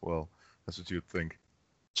 well, that's what you'd think.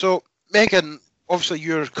 So, Megan, obviously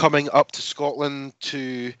you're coming up to Scotland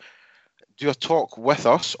to do a talk with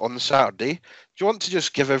us on the Saturday. Do you want to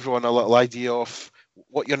just give everyone a little idea of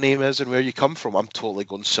what your name is and where you come from? I'm totally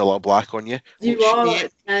going Cilla Black on you. You are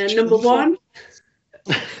number one.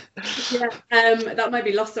 Yeah, that might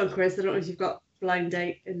be lost on Chris. I don't know if you've got blind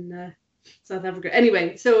date in South Africa.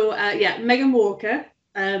 Anyway, so Megan Walker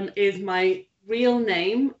is my real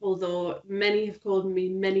name, although many have called me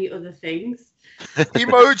many other things.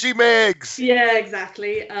 Emoji Megs! Yeah,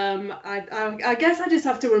 exactly. I guess I just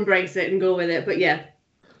have to embrace it and go with it. But yeah,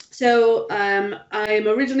 so I'm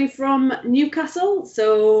originally from Newcastle,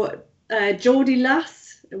 so Geordie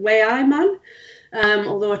lass, way I man.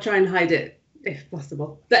 Although I try and hide it if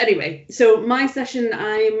possible. But anyway, so my session,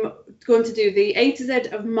 I'm going to do the A to Z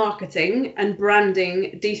of marketing and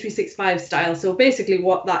branding D365 style. So basically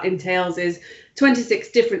what that entails is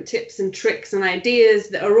 26 different tips and tricks and ideas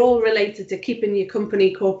that are all related to keeping your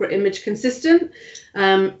company corporate image consistent.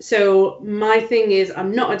 So my thing is,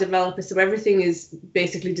 I'm not a developer, so everything is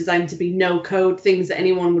basically designed to be no code, things that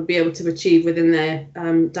anyone would be able to achieve within their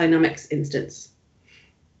Dynamics instance.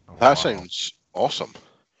 That sounds awesome.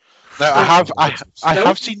 Now I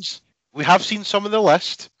have seen, we have seen some of the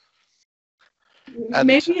list. And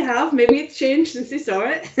maybe you have, maybe it's changed since you saw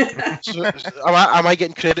it. so, am I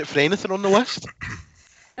getting credit for anything on the list?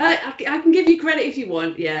 I can give you credit if you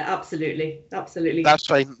want. Yeah, absolutely. That's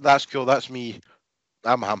fine. That's cool. That's me.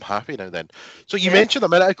 I'm happy now then. So you mentioned a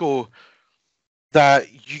minute ago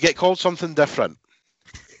that you get called something different.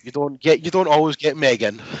 You don't always get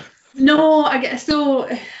Megan. No, I get so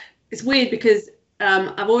it's weird because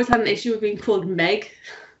I've always had an issue with being called Meg,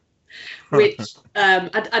 which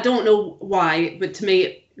I don't know why, but to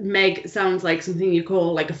me Meg sounds like something you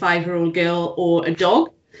call like a 5-year-old girl or a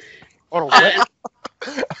dog. Or a witch.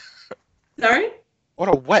 Sorry? Or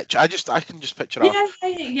a witch. I can just picture her. Yeah.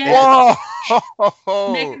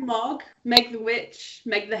 Meg the Mog, Meg the Witch,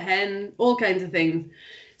 Meg the Hen, all kinds of things.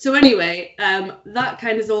 So anyway, that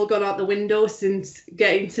kind of has all gone out the window since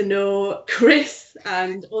getting to know Chris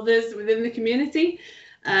and others within the community.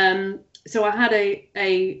 So I had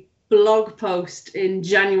a blog post in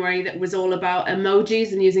January that was all about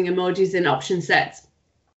emojis and using emojis in option sets.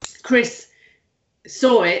 Chris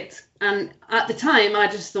saw it, and at the time I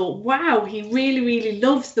just thought, wow, he really, really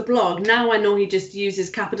loves the blog. Now I know he just uses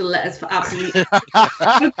capital letters for absolutely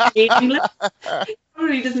meaningless.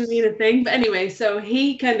 Probably doesn't mean a thing, but anyway, so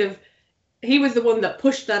he was the one that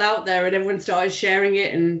pushed that out there, and everyone started sharing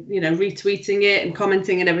it and retweeting it and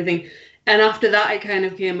commenting and everything. And after that, I kind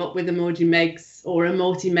of came up with emoji megs or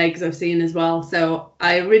emoti megs I've seen as well. So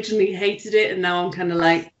I originally hated it, and now I'm kind of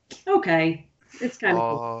like, okay, it's kind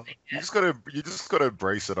of cool. You just gotta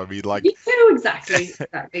embrace it. I mean, like you do exactly.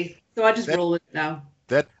 So I just roll with it now.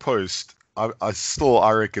 That post, I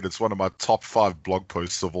reckon it's one of my top 5 blog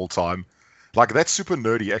posts of all time. Like, that's super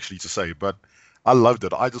nerdy actually to say, but I loved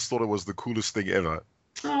it. I just thought it was the coolest thing ever.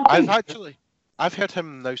 Oh, I've heard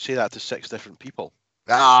him now say that to 6 different people.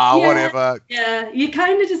 Whatever. Yeah, you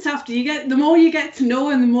kind of just have to. The more you get to know,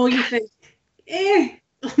 and the more you think,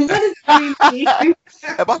 what does that mean?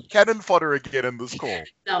 Am I cannon fodder again in this call?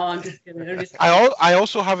 No, I'm just kidding. I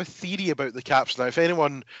also have a theory about the caps now. If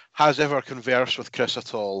anyone has ever conversed with Chris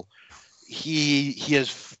at all, he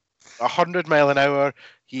is 100 mile an hour.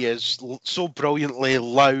 He is so brilliantly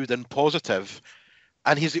loud and positive,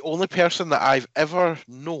 and he's the only person that I've ever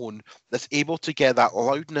known that's able to get that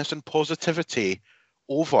loudness and positivity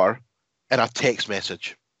over in a text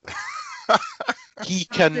message. He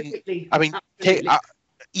can, Absolutely. I mean,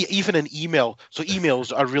 even in email. So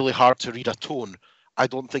emails are really hard to read a tone. I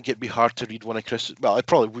don't think it'd be hard to read one of Chris. Well, it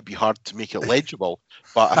probably would be hard to make it legible,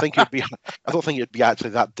 but I don't think it'd be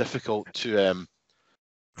actually that difficult to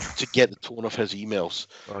get the tone of his emails.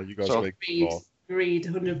 Oh, you guys agreed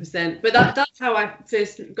 100%. But that's how I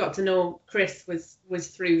first got to know Chris was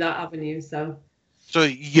through that avenue. So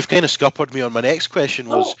you've kind of scuppered me on my next question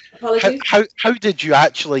was how did you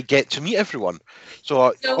actually get to meet everyone?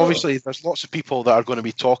 So obviously there's lots of people that are going to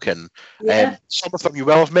be talking. Yeah. Some of them you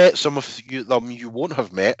will have met, some of them you won't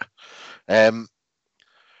have met. We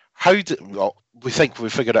think we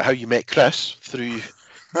figured out how you met Chris through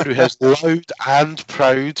his loud and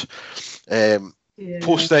proud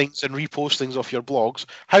postings and repostings of your blogs.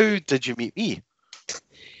 How did you meet me?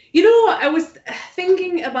 I was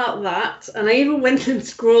thinking about that, and I even went and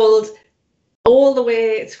scrolled all the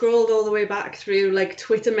way back through like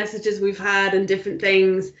Twitter messages we've had and different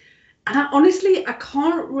things. And I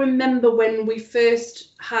can't remember when we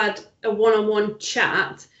first had a one-on-one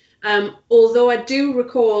chat. Although I do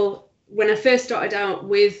recall when I first started out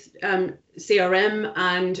with CRM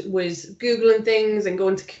and was Googling things and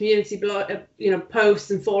going to community blog,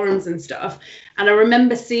 posts and forums and stuff. And I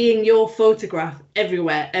remember seeing your photograph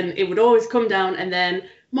everywhere, and it would always come down and then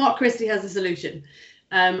Mark Christie has a solution.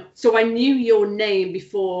 So I knew your name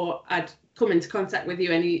before I'd come into contact with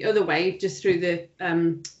you any other way, just through the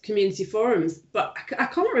community forums. But I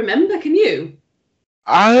can't remember. Can you?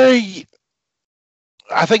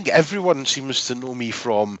 I think everyone seems to know me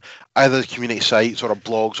from either community sites or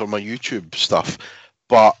blogs or my YouTube stuff.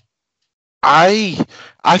 But I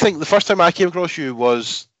think the first time I came across you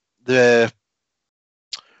was your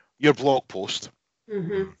blog post.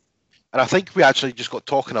 Mm-hmm. And I think we actually just got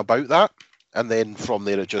talking about that. And then from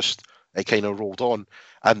there, it kind of rolled on.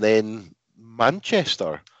 And then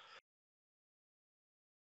Manchester.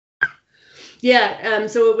 Yeah,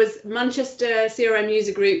 so it was Manchester CRM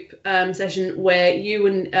user group session where you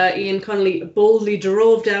and Ian Connolly boldly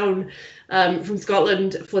drove down from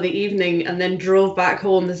Scotland for the evening and then drove back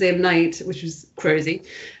home the same night, which was crazy.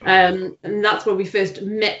 And that's where we first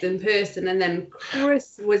met in person. And then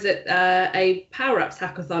Chris was at a Power Apps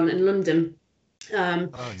hackathon in London.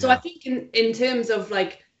 So I think in terms of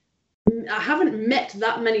like, I haven't met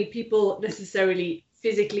that many people necessarily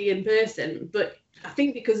physically in person, but I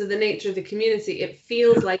think because of the nature of the community, it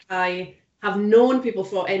feels like I have known people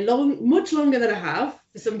for much longer than I have.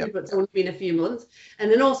 For some people, it's only been a few months.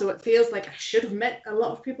 And then also it feels like I should have met a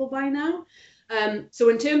lot of people by now. So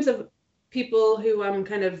in terms of people who I'm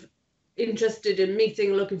kind of interested in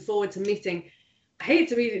meeting, looking forward to meeting, I hate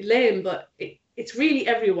to be lame, but it's really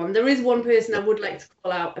everyone. There is one person I would like to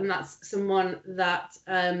call out, and that's someone that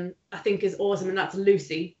I think is awesome, and that's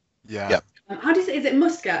Lucy. Yeah. How do you say? Is it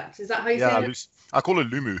Muscat? Is that how you say it? Lucy. I call her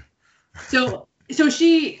Lumu. So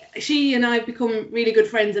she and I have become really good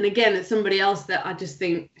friends, and again, it's somebody else that I just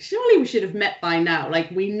think surely we should have met by now.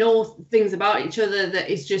 Like we know things about each other that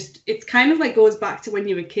is just, it's kind of like goes back to when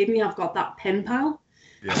you were a kid and you have got that pen pal.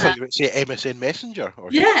 I thought you would say MSN Messenger.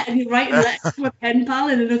 Yeah, and you're writing letters to a pen pal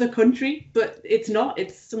in another country, but it's not.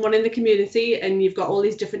 It's someone in the community, and you've got all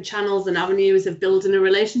these different channels and avenues of building a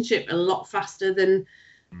relationship a lot faster than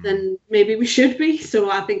maybe we should be.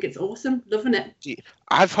 So I think it's awesome, loving it. See,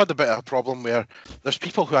 I've had a bit of a problem where there's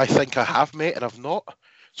people who I think I have met and I've not.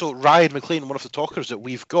 So Ryan McLean, one of the talkers that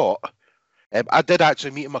we've got, I did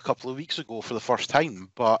actually meet him a couple of weeks ago for the first time,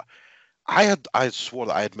 but I had swore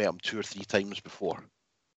that I had met him 2 or 3 times before.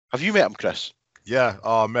 Have you met him, Chris? Yeah.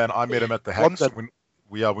 Oh man, I met him at the hackathon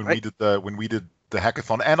when we did the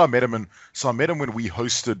hackathon, and I met him when we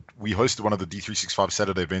hosted one of the D365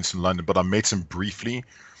 Saturday events in London. But I met him briefly,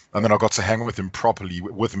 and then I got to hang with him properly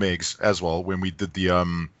with Megs as well when we did the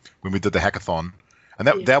hackathon, and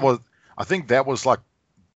that was like,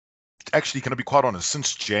 actually, can I be quite honest,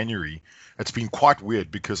 since January it's been quite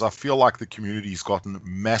weird because I feel like the community's gotten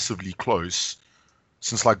massively close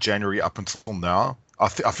since like January up until now. I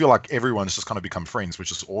feel like everyone's just kind of become friends,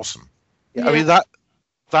 which is awesome. Yeah. I mean, that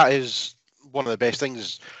is one of the best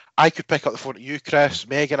things. I could pick up the phone to you, Chris,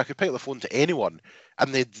 Megan. I could pick up the phone to anyone,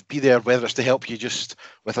 and they'd be there, whether it's to help you just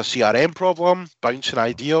with a CRM problem, bounce an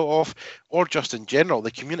idea off, or just in general. The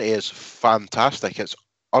community is fantastic. It's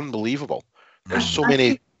unbelievable. There's so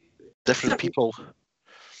many different people.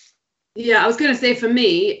 Yeah, I was going to say, for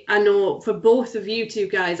me, I know for both of you two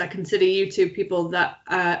guys, I consider you two people that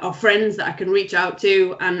are friends that I can reach out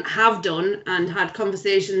to and have done and had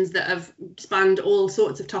conversations that have spanned all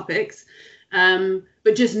sorts of topics.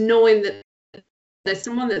 But just knowing that there's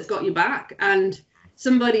someone that's got your back and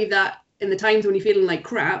somebody that in the times when you're feeling like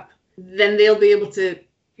crap, then they'll be able to,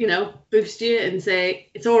 boost you and say,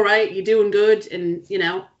 it's all right, you're doing good, and,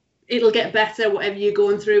 it'll get better. Whatever you're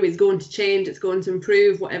going through is going to change. It's going to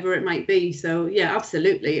improve, whatever it might be. So yeah,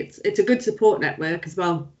 absolutely. It's a good support network as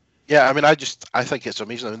well. Yeah, I mean, I think it's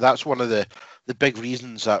amazing. I mean, that's one of the big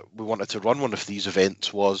reasons that we wanted to run one of these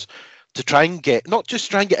events, was to try and get, not just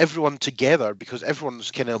try and get everyone together, because everyone's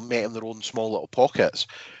kind of met in their own small little pockets,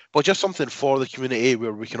 but just something for the community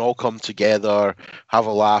where we can all come together, have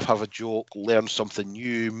a laugh, have a joke, learn something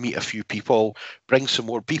new, meet a few people, bring some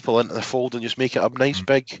more people into the fold, and just make it a nice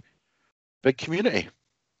big community.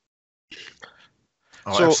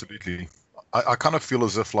 Oh, so, absolutely. I kind of feel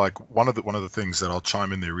as if like one of the things that I'll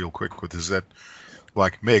chime in there real quick with is that,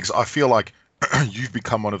 like, Megs, I feel like you've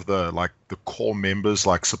become one of the core members,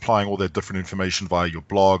 like supplying all that different information via your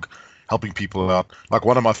blog, helping people out. Like,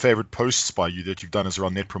 one of my favorite posts by you that you've done is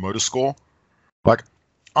around Net Promoter Score. Like,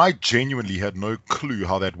 I genuinely had no clue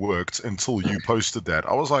how that worked until you posted that.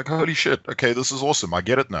 I was like, holy shit, okay, this is awesome. I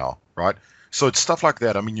get it now, right? So it's stuff like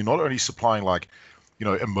that. I mean, you're not only supplying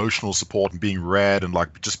emotional support and being rad and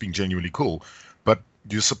like just being genuinely cool, but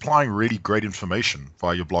you're supplying really great information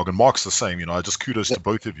via your blog. And Mark's the same, I just kudos to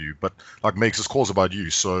both of you. But like Megs, this call's about you.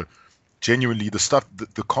 So genuinely,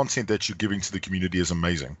 the content that you're giving to the community is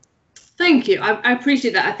amazing. Thank you. I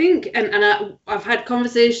appreciate that. I think, and I've had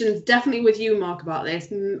conversations definitely with you, Mark, about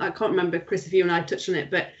this. I can't remember, Chris, if you and I touched on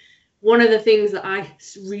it, but one of the things that I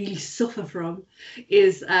really suffer from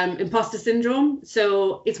is imposter syndrome.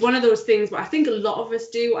 So it's one of those things where I think a lot of us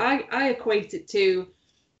do. I equate it to,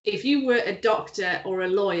 if you were a doctor or a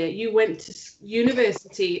lawyer, you went to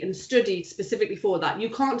university and studied specifically for that. You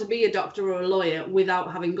can't be a doctor or a lawyer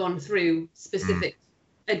without having gone through specific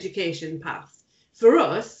education paths. For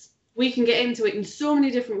us, we can get into it in so many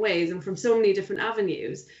different ways and from so many different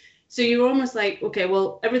avenues. So you're almost like, okay,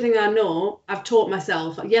 well, everything I know, I've taught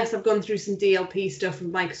myself. Yes, I've gone through some DLP stuff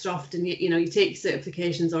from Microsoft, and you take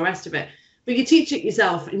certifications or the rest of it. but you teach it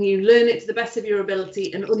yourself and you learn it to the best of your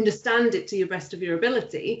ability and understand it to your best of your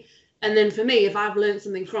ability. And then for me, if I've learned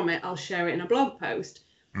something from it, I'll share it in a blog post.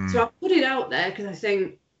 So I put it out there because I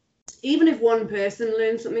think even if one person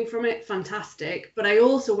learns something from it, fantastic. But I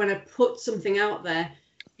also, when I put something out there,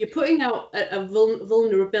 you're putting out a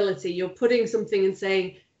vulnerability. You're putting something and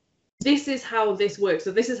saying, this is how this works.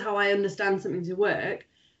 So this is how I understand something to work.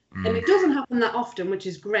 And it doesn't happen that often, which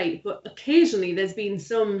is great. But occasionally there's been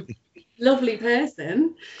some lovely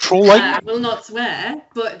person, I will not swear,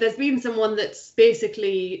 but there's been someone that's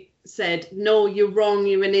basically said, no, you're wrong,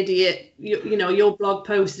 you're an idiot, you know, your blog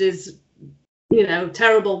post is, you know,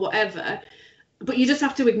 terrible, whatever. But you just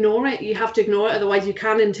have to ignore it. You have to ignore it. Otherwise you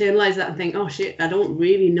can internalize that and think, oh shit, I don't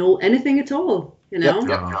really know anything at all, you know?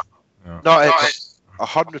 No, it's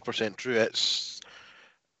 100% true. It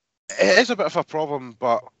is a bit of a problem,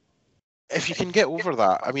 but if you can get over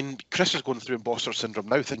that, I mean, Chris is going through imposter syndrome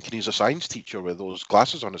now, thinking he's a science teacher with those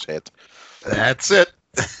glasses on his head. That's it.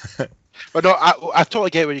 But no, I totally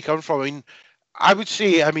get where you come from. I mean, I would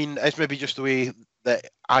say, I mean, it's maybe just the way that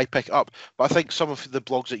I pick up, but I think some of the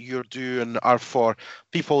blogs that you're doing are for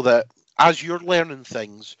people that, as you're learning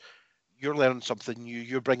things, you're learning something new,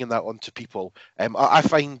 you're bringing that onto people. I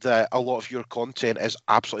find that a lot of your content is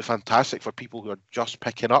absolutely fantastic for people who are just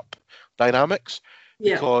picking up dynamics.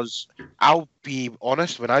 Yeah. Because I'll be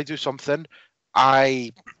honest, when I do something,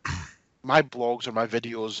 my blogs or my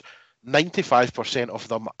videos, 95% of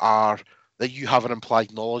them are that you have an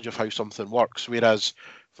implied knowledge of how something works. Whereas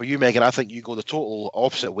for you, Megan, I think you go the total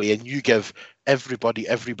opposite way and you give everybody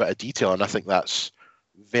every bit of detail. And I think that's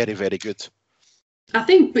very, very good. I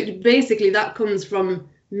think basically that comes from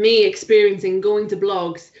me experiencing going to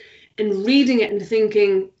blogs and reading it and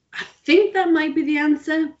thinking, I think that might be the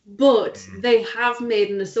answer, but they have made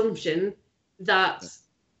an assumption that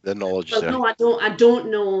the knowledge. Well, no, I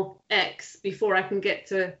don't know X before I can get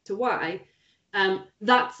to Y.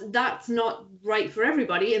 That's not right for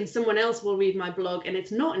everybody, and someone else will read my blog and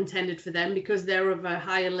it's not intended for them because they're of a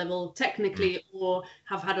higher level technically or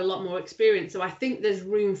have had a lot more experience. So I think there's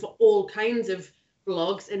room for all kinds of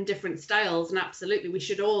blogs in different styles, and absolutely we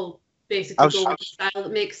should all basically go with the style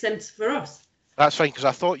that makes sense for us. That's fine, because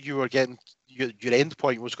I thought you were getting your end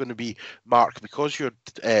point was going to be, Mark, because your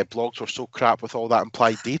blogs were so crap with all that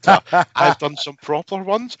implied data. I've done some proper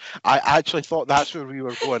ones. I actually thought that's where we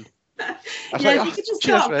were going. Yeah, you could just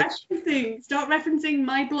start referencing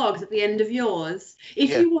my blogs at the end of yours.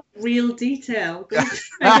 If you want real detail, go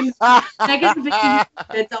to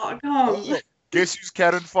meganvision.com. Guess who's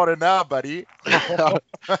cannon fodder now, buddy?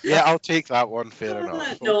 Yeah, I'll take that one. Fair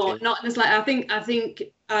enough. No, okay. Not just like I think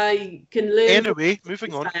I can learn. Anyway,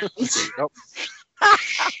 moving on.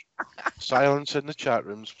 Silence in the chat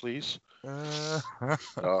rooms, please. No,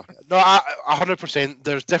 100%.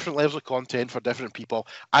 There's different levels of content for different people.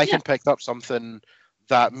 I can pick up something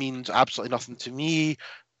that means absolutely nothing to me,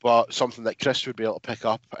 but something that Chris would be able to pick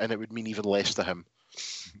up, and it would mean even less to him.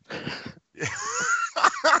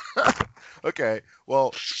 Okay,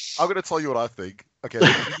 well, I'm going to tell you what I think. Okay,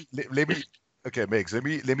 let me okay, Megs,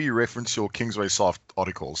 let me reference your Kingsway Soft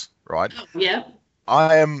articles, right? Yeah.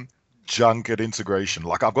 I am junk at integration.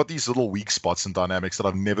 Like, I've got these little weak spots in dynamics that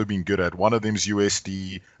I've never been good at. One of them's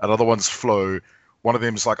USD, another one's flow. One of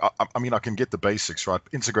them's like, I mean, I can get the basics, right?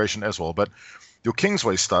 Integration as well. But your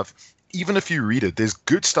Kingsway stuff, even if you read it, there's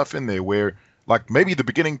good stuff in there where, like, maybe the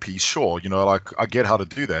beginning piece, sure, you know, like, I get how to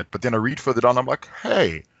do that. But then I read further down, I'm like,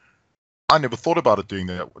 hey, I never thought about doing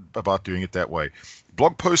it that way.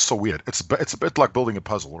 Blog posts are weird. It's a bit like building a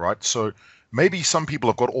puzzle, right? So maybe some people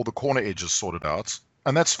have got all the corner edges sorted out,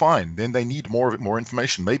 and that's fine. Then they need more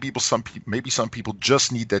information. Maybe some people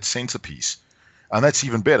just need that centerpiece, and that's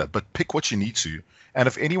even better. But pick what you need to. And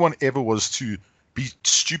if anyone ever was to be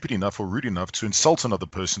stupid enough or rude enough to insult another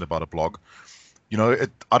person about a blog, you know,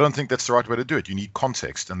 I don't think that's the right way to do it. You need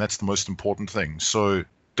context, and that's the most important thing. So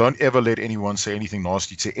don't ever let anyone say anything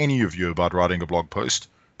nasty to any of you about writing a blog post,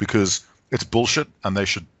 because it's bullshit, and they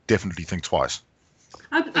should definitely think twice.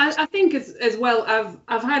 I think as well.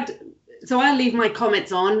 I've had, so I leave my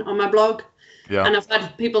comments on my blog, and I've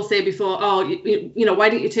had people say before, oh, you know, why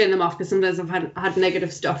don't you turn them off? Because sometimes I've had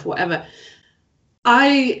negative stuff, whatever.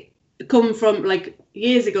 I come from, like,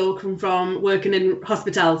 years ago, from working in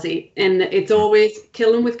hospitality, and it's always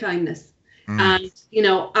kill them with kindness. And, you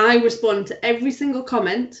know, I respond to every single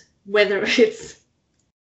comment, whether it's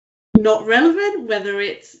not relevant, whether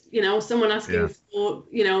it's, you know, someone asking for,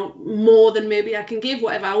 you know, more than maybe I can give,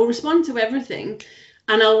 whatever. I will respond to everything,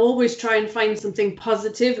 and I'll always try and find something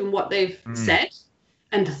positive in what they've said.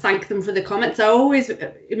 and to thank them for the comments. I always,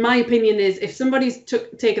 in my opinion, is if somebody's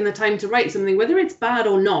taken the time to write something, whether it's bad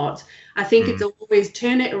or not, I think it's always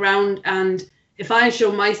turn it around, and if I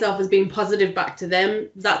show myself as being positive back to them,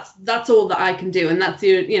 that's all that I can do. And that's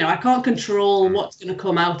I can't control what's going to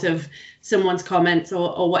come out of someone's comments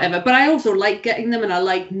or whatever. But I also like getting them, and I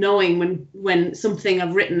like knowing when something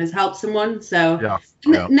I've written has helped someone. So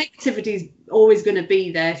negativity is always going to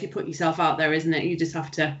be there if you put yourself out there, isn't it? You just have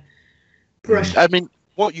to brush. I mean,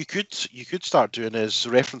 what you could start doing is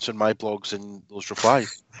referencing my blogs in those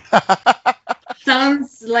replies.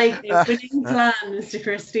 Sounds like a winning plan, Mr.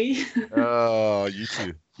 Christie. Oh, you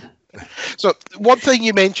too. So one thing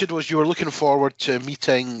you mentioned was you were looking forward to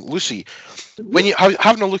meeting Lucy. When you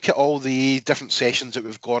having a look at all the different sessions that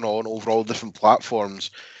we've gone on over all different platforms,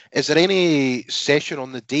 is there any session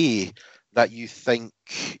on the day that you think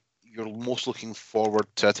you're most looking forward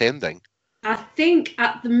to attending? I think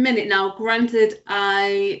at the minute now, granted,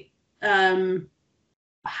 I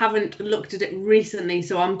haven't looked at it recently,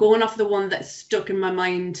 so I'm going off the one that stuck in my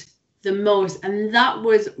mind the most, and that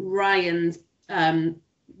was Ryan's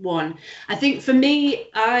one. I think for me,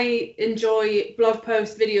 I enjoy blog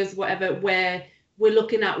posts, videos, whatever, where we're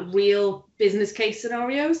looking at real business case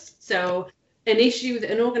scenarios. So an issue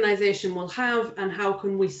that an organization will have, and how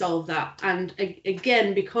can we solve that? And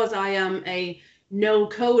again, because I am a no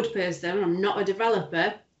code person, I'm not a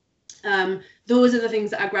developer, those are the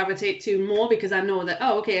things that I gravitate to more, because I know that,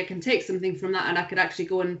 oh, okay, I can take something from that and I could actually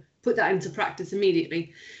go and put that into practice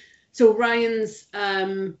immediately. So Ryan's,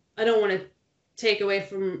 I don't want to take away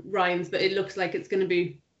from Ryan's, but it looks like it's going to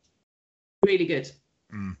be really good.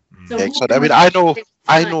 So excellent. I mean, I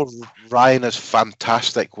know Ryan is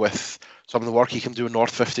fantastic with some of the work he can do in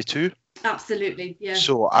North 52. Absolutely, yeah.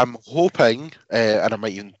 So I'm hoping, and I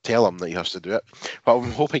might even tell him that he has to do it, but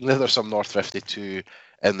I'm hoping that there's some North 52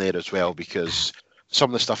 in there as well, because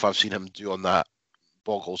some of the stuff I've seen him do on that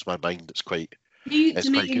boggles my mind. It's quite.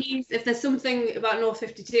 If there's something about North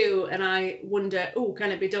 52 and I wonder, oh,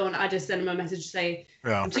 can it be done? I just send him a message to say,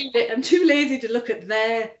 I'm too lazy to look at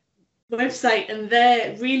their website and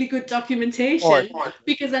their really good documentation,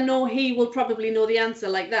 because I know he will probably know the answer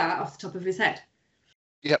like that off the top of his head.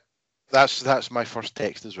 Yep, that's my first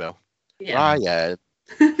text as well. Yeah. Ryan.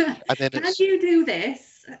 And then can you do this?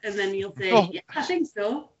 And then you'll say, yeah, I think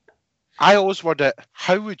so. I always wonder,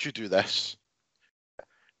 how would you do this?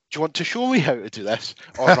 Do you want to show me how to do this?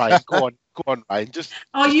 All right, go on, Ryan.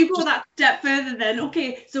 You go that step further then.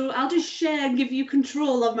 Okay, so I'll just share and give you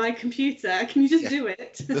control of my computer. Can you just do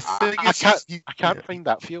it? The thing is, I can't find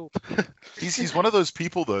that field. He's one of those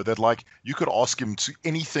people though that, like, you could ask him to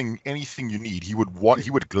anything you need. He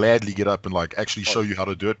would gladly get up and like actually show you how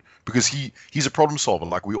to do it, because he's a problem solver.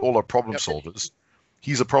 Like, we all are problem solvers.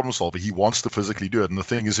 He's a problem solver. He wants to physically do it. And the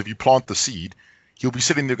thing is, if you plant the seed, he'll be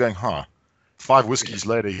sitting there going, 5 whiskeys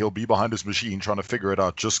later, he'll be behind his machine trying to figure it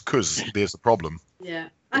out just because there's a problem. Yeah.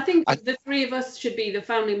 I think the three of us should be the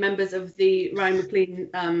founding members of the Ryan McLean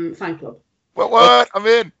fan club. What? I'm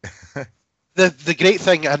in. The great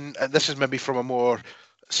thing, and this is maybe from a more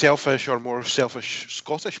selfish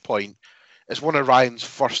Scottish point, it's one of Ryan's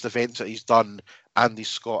first events that he's done, and he's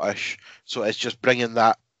Scottish. So it's just bringing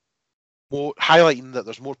that, highlighting that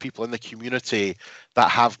there's more people in the community that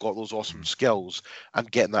have got those awesome skills, and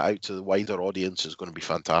getting that out to the wider audience is going to be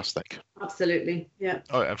fantastic. Absolutely, yeah.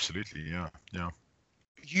 Oh, absolutely, yeah.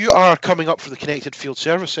 You are coming up for the Connected Field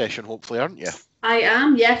Service session, hopefully, aren't you? I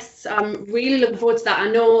am, yes. I'm really looking forward to that. I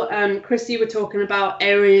know, Chris, you were talking about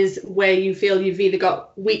areas where you feel you've either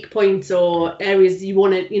got weak points or areas you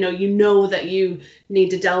want to, you know that you need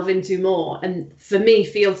to delve into more. And for me,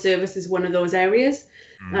 field service is one of those areas.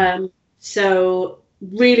 So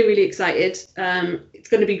really, really excited. It's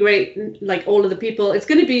going to be great. Like, all of the people, it's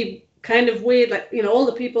going to be kind of weird. Like, all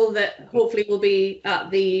the people that hopefully will be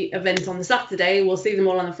at the event on the Saturday, we'll see them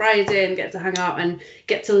all on the Friday and get to hang out and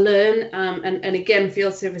get to learn. And again,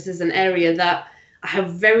 field service is an area that I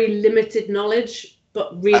have very limited knowledge,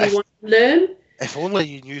 but really want to learn. If only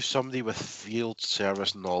you knew somebody with field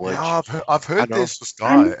service knowledge. Yeah, I've heard there's this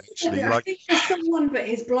guy actually. I think there's someone, but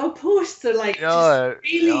his blog posts are like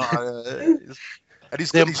really. And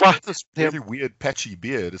he's got this really weird patchy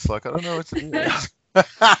beard. It's like, I don't know what's it is.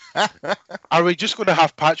 Are we just going to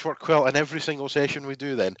have patchwork quilt in every single session we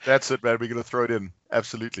do then? That's it, man. We're going to throw it in.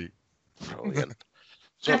 Absolutely. Brilliant.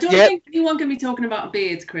 So, I don't think anyone can be talking about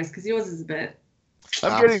beards, Chris, because yours is a bit.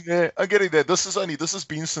 I'm getting there. This has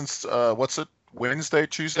been since Wednesday,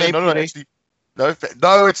 Tuesday? No, actually, no,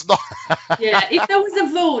 it's not. Yeah, if there was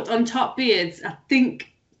a vote on top beards, I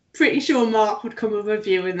think pretty sure Mark would come above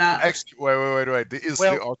you in that. Actually, wait.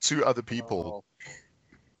 There are 2 other people.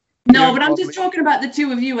 No, but I'm just talking about the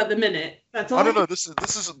two of you at the minute. That's all. I don't know. This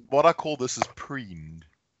is what I call this is preened.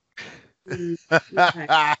 Okay.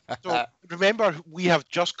 So remember, we have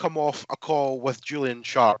just come off a call with Julian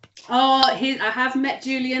Sharp. Oh, I have met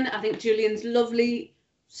Julian. I think Julian's lovely,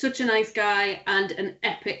 such a nice guy, and an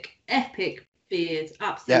epic beard.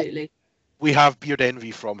 Absolutely. Yeah, we have beard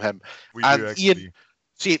envy from him. We And do Ian, actually.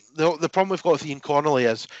 see, the problem we've got with Ian Connolly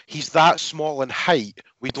is he's that small in height,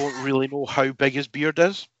 we don't really know how big his beard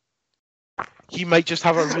is. He might just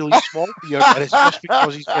have a really small beard, and it's just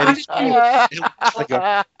because he's very small. It looks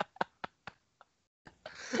bigger.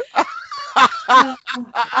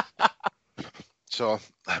 So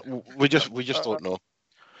we just don't know.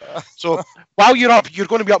 So while you're up, you're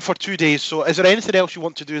going to be up for 2 days. So is there anything else you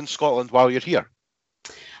want to do in Scotland while you're here?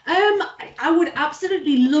 I would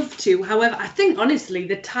absolutely love to. However, I think honestly,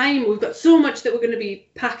 the time we've got so much that we're going to be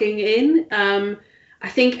packing in. I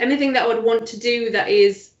think anything that I would want to do that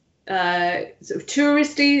is sort of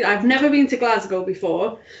touristy. I've never been to Glasgow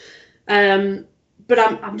before, but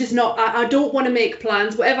I'm just not. I don't want to make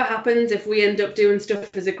plans. Whatever happens, if we end up doing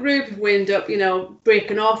stuff as a group, if we end up,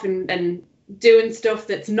 breaking off and doing stuff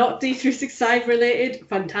that's not D365 related,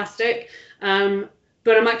 fantastic.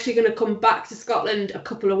 But I'm actually going to come back to Scotland a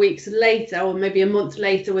couple of weeks later, or maybe a month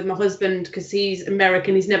later, with my husband, because he's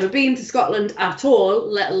American. He's never been to Scotland at all,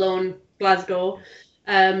 let alone Glasgow.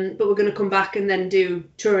 But we're going to come back and then do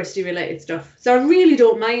touristy related stuff. So I really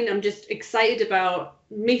don't mind. I'm just excited about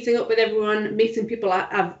meeting up with everyone, meeting people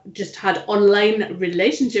I've just had online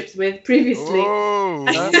relationships with previously. Oh.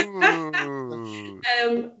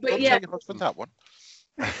 But Don't yeah, tell your husband that one.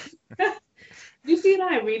 Lucy and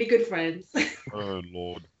I are really good friends. Oh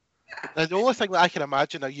Lord. Now, the only thing that I can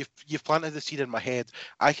imagine, now you've planted the seed in my head,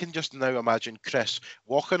 I can just now imagine Chris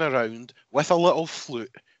walking around with a little flute,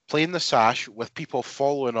 playing the sash with people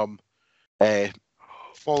following him like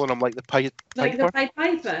the Pied Like Piper. the Pied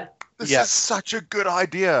Piper. This Yeah. is such a good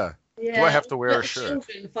idea. Yeah. Do I have to wear a Little shirt?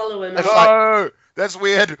 children follow him. If Oh, that's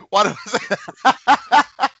weird. What was it?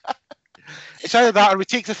 It's either that or we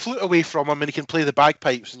take the flute away from him and he can play the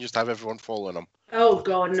bagpipes and just have everyone following him. Oh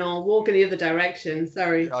God, no! Walk in the other direction.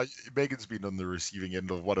 Sorry. Megan's been on the receiving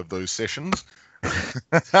end of one of those sessions.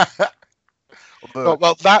 Well,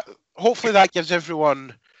 that hopefully that gives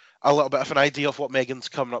everyone a little bit of an idea of what Megan's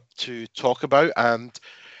coming up to talk about. And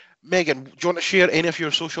Megan, do you want to share any of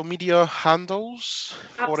your social media handles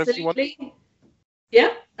for everyone? Absolutely.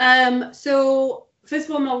 Yeah. So first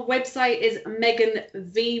of all, my website is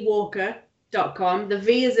meganvwalker.com. The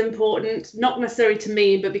V is important, not necessarily to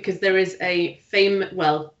me, but because there is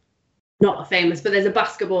not famous, but there's a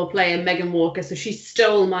basketball player, Megan Walker, so she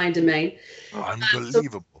stole my domain. Oh,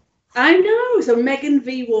 unbelievable. I know. So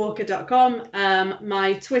meganvwalker.com.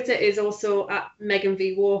 My Twitter is also at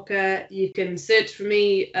meganvwalker. You can search for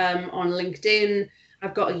me on LinkedIn.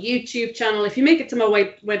 I've got a YouTube channel. If you make it to my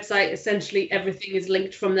website, essentially everything is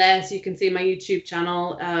linked from there. So you can see my YouTube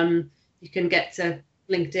channel. You can get to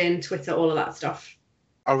LinkedIn, Twitter, all of that stuff.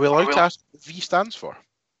 Are we allowed to ask what V stands for?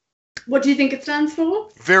 What do you think it stands for?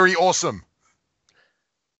 Very awesome.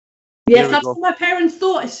 Yes, we that's go. what my parents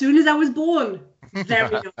thought as soon as I was born.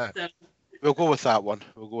 Very awesome. We'll go with that one.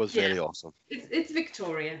 We'll go with very awesome. It's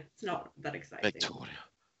Victoria. It's not that exciting. Victoria.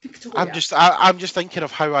 I'm just thinking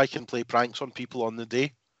of how I can play pranks on people on the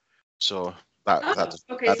day. So that Okay, that so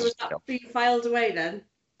doesn't is that help. being filed away then?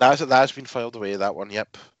 That's been filed away. That one,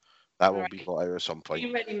 yep. That will Alright. be brought out at some Be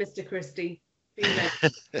point. ready, Mr. Christie. Be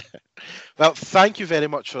ready. Well, thank you very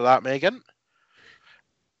much for that, Megan.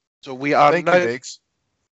 So we are Thank you, Megs.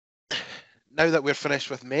 now that we're finished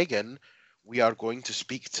with Megan, we are going to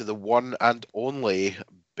speak to the one and only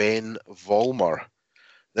Ben Vollmer.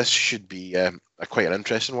 This should be quite an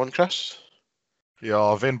interesting one, Chris.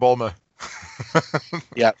 Yeah, Van Balmer.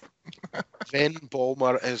 Ben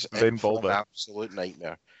Vollmer is Ben in for an Vollmer. absolute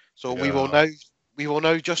nightmare. So Yeah. we will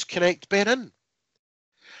now just connect Ben in.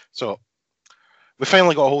 So we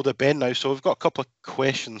finally got a hold of Ben now. So we've got a couple of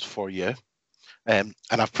questions for you, and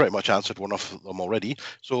I've pretty much answered one of them already.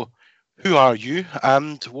 So who are you,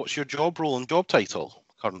 and what's your job role and job title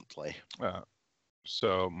currently?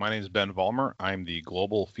 So my name is Ben Vollmer. I'm the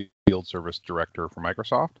Global Field Service Director for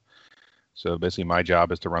Microsoft. So basically my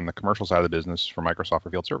job is to run the commercial side of the business for Microsoft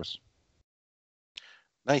for field service.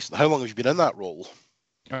 Nice. How long have you been in that role?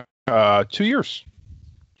 2 years.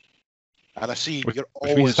 And I see Which you're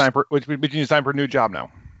means always it's time for a new job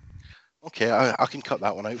now. okay. I can cut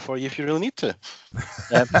that one out for you if you really need to.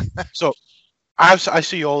 So I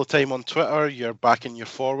see you all the time on Twitter. You're back and you're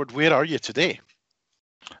forward. Where are you today?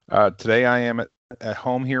 Today I am at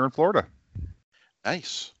home here in Florida.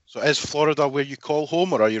 Nice. So is Florida where you call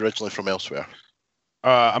home, or are you originally from elsewhere?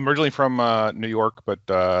 I'm originally from New York, but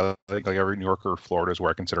I think like every New Yorker, Florida is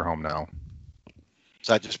where I consider home now. Is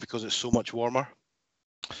that just because it's so much warmer?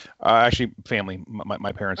 Actually, family.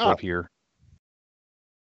 My parents live here.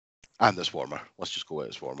 And it's warmer. Let's just go with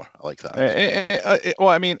it's warmer. I like that. Well,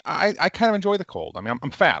 I mean, I kind of enjoy the cold. I mean, I'm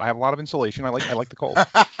fat. I have a lot of insulation. I like the cold.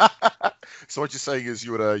 So what you're saying is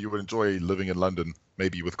you would enjoy living in London,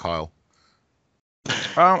 maybe with Kyle.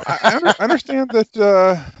 I understand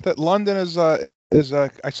that London is. I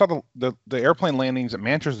saw the airplane landings at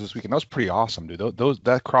Manchester this weekend. That was pretty awesome, dude.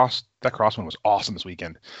 That crosswind was awesome this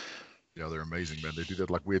weekend. Yeah, they're amazing, man. They do that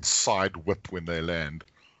like weird side whip when they land.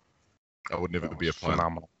 That would never be a plan.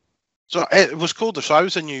 Phenomenal. So it was colder. So I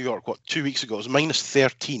was in New York, 2 weeks ago. It was minus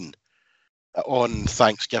 13 on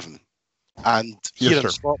Thanksgiving. And here in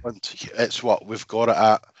Scotland, it's we've got it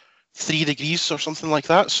at 3 degrees or something like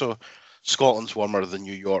that. So Scotland's warmer than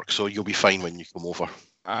New York, so you'll be fine when you come over.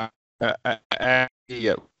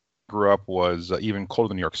 Grew up was even colder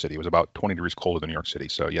than New York City. It was about 20 degrees colder than New York City.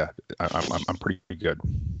 So yeah, I'm pretty good.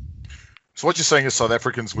 So what you're saying is South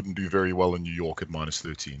Africans wouldn't do very well in New York at minus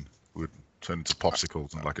 13. Would turn into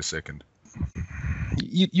popsicles in like a second.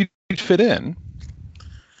 You'd fit in.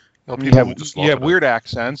 Well, you have weird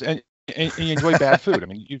accents and you enjoy bad food. I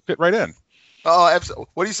mean, you'd fit right in. Oh, absolutely.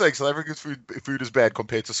 What are you saying? South Africa's food is bad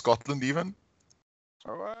compared to Scotland, even?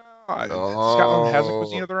 Scotland has a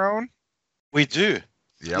cuisine of their own. We do.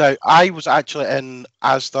 Yep. Now, I was actually in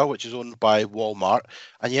Asda, which is owned by Walmart,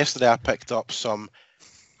 and yesterday I picked up some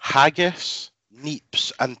haggis,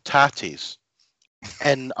 neeps, and tatties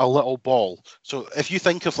in a little ball. So if you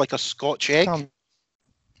think of like a Scotch egg,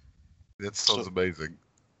 that sounds amazing.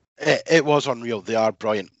 It was unreal. They are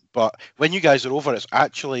brilliant. But when you guys are over, it's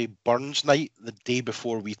actually Burns night the day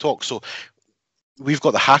before we talk. So we've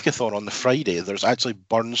got the hackathon on the Friday. There's actually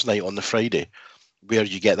Burns night on the Friday, where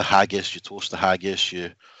you get the haggis, you toast the haggis,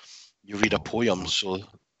 you read a poem. So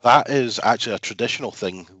that is actually a traditional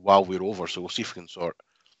thing while we're over. So we'll see if we can sort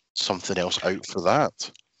something else out for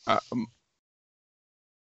that.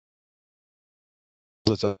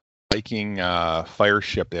 It's a Viking fire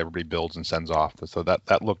ship that everybody builds and sends off. So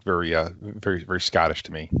that looked very very Scottish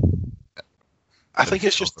to me. I think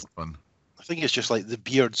it's just fun. I think it's just like the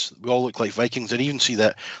beards. We all look like Vikings, and even see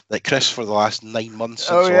that Chris for the last 9 months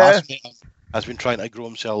since the last meeting has been trying to grow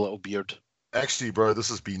himself a little beard. Actually, bro, this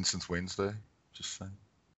has been since Wednesday. Just saying.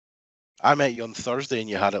 I met you on Thursday, and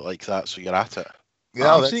you had it like that, so you're at it.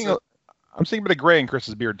 Yeah, I'm seeing a bit of gray in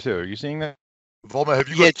Chris's beard too. Are you seeing that? Volmer, have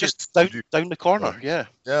you got just down the corner, yeah.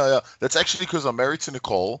 Yeah. That's actually because I'm married to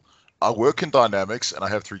Nicole. I work in Dynamics, and I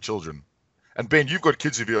have 3 children. And Ben, you've got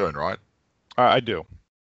kids of your own, right? I do.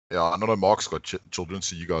 Yeah, I know Mark's got children,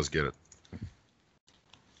 so you guys get it.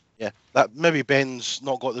 Yeah, that maybe Ben's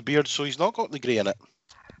not got the beard, so he's not got the grey in it.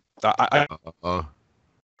 Now,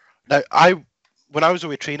 when I was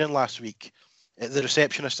away training last week, the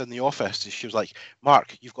receptionist in the office, she was like,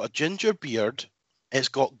 "Mark, you've got a ginger beard. It's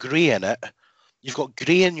got grey in it. You've got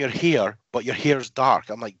grey in your hair, but your hair's dark."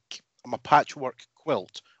 I'm like, I'm a patchwork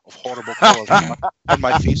quilt of horrible colours in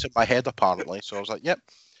my face and my head, apparently. So I was like, "Yep."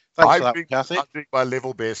 Thanks for that, Kathy. I'm doing my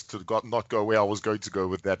level best to not go where I was going to go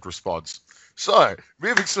with that response. So,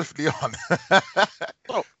 moving swiftly on.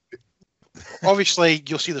 Well, obviously,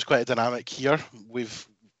 you'll see there's quite a dynamic here.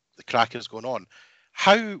 The crack is going on.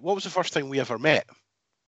 What was the first time we ever met?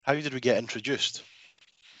 How did we get introduced?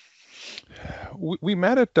 We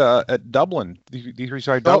met at Dublin. These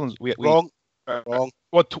Dublin. Wrong.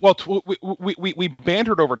 We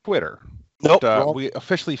bantered over Twitter. Nope. We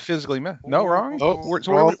officially physically met. No, wrong. Where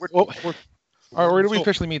did we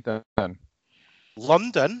officially meet then?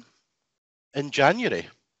 London in January.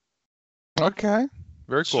 Okay,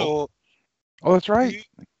 very cool. So, that's right.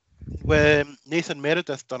 When Nathan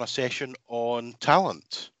Meredith done a session on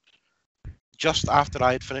talent, just after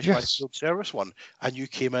I had finished my field service one, and you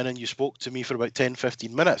came in and you spoke to me for about 10-15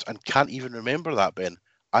 minutes, and can't even remember that, Ben.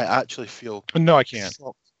 I actually feel no, I can't.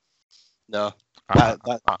 Shocked. No,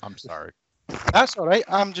 I'm sorry. That's all right.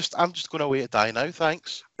 I'm just going away to die now.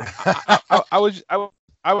 Thanks. I was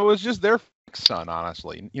just there for Nick's son,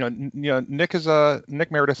 honestly. Nick is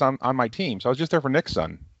Nick Meredith on my team, so I was just there for Nick's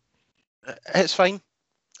son. It's fine.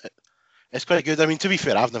 It's quite good. I mean, to be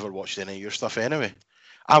fair, I've never watched any of your stuff anyway.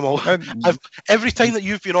 Every time that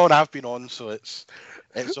you've been on, I've been on, so it's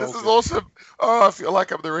this all is good. awesome. Oh, I feel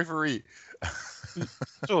like I'm the referee.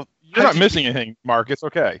 So you're not missing anything, Mark. It's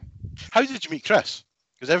okay. How did you meet Chris?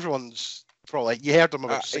 Because everyone's probably you heard him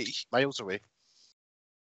about 6 miles away.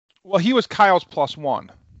 Well, he was Kyle's +1.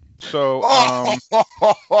 So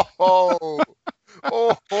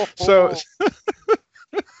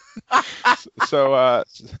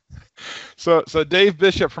So Dave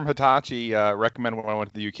Bishop from Hitachi recommended when I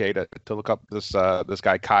went to the UK to look up this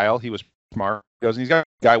guy Kyle. He was smart. He goes, and he's got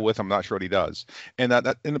a guy with him. I'm not sure what he does, and that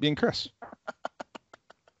ended up being Chris.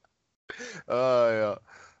 Yeah.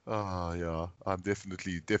 Oh yeah. I'm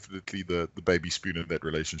definitely the baby spoon in that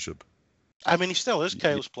relationship. I mean, he still is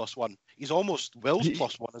Kyle's plus one. He's almost Will's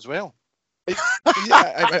plus one as well.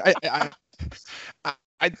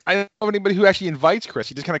 I don't know anybody who actually invites Chris.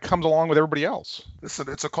 He just kind of comes along with everybody else. Listen,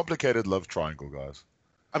 it's a complicated love triangle, guys.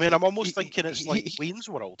 I mean, I'm almost thinking it's like Wayne's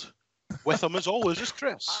World. With him as always is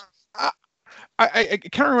Chris. I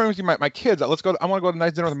can't remember with my kids. Let's go. I want to go to a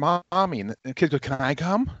nice dinner with mommy, and the kids go, "Can I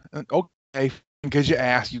come?" And, okay, because you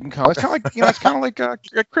asked, you can come. It's kind of like it's kind of like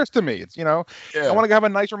Chris to me. It's I want to have a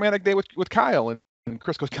nice romantic day with Kyle, and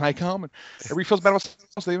Chris goes, "Can I come?" And everybody feels bad about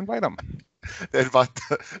themselves, so they invite him. They invite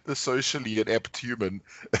the socially inept human.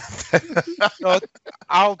 No,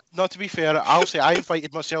 not to be fair, I'll say I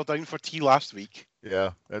invited myself down for tea last week.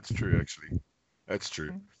 Yeah, that's true. Actually, that's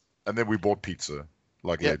true. And then we bought pizza,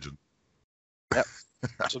 like legend. Yep.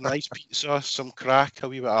 Some nice pizza, some crack, a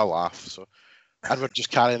wee bit of a laugh. So, and we're just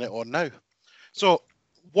carrying it on now. So,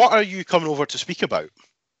 what are you coming over to speak about?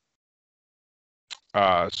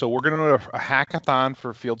 So we're going to do a hackathon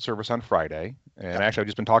for field service on Friday. And actually, I've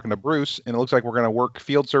just been talking to Bruce, and it looks like we're going to work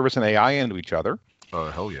field service and AI into each other. Oh,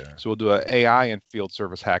 hell yeah. So we'll do an AI and field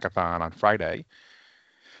service hackathon on Friday.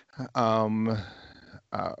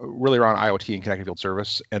 Really around IoT and connected field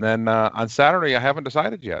service. And then on Saturday, I haven't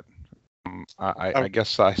decided yet. I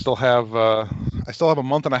guess I still have a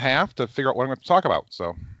month and a half to figure out what I'm going to talk about.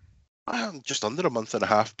 So just under a month and a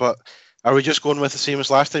half, but are we just going with the same as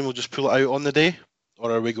last time? We'll just pull it out on the day,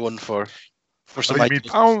 or are we going for some?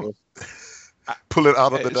 Pull it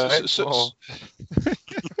out of the day.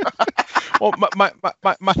 Well,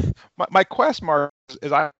 my quest, Mark,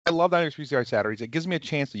 is I love Dynamics 365 Saturdays. It gives me a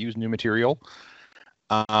chance to use new material,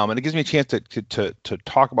 and it gives me a chance to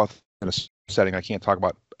talk about in a setting I can't talk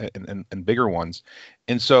about in bigger ones.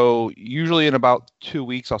 And so usually in about 2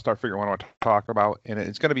 weeks, I'll start figuring out what I want to talk about, and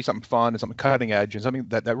it's going to be something fun and something cutting edge and something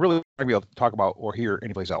that really I'm going to be able to talk about or hear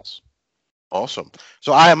anyplace else. Awesome.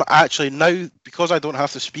 So I am actually now, because I don't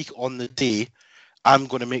have to speak on the day, I'm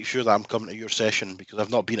going to make sure that I'm coming to your session because I've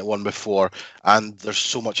not been at one before, and there's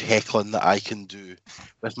so much heckling that I can do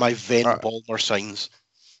with my Ven Balmer signs.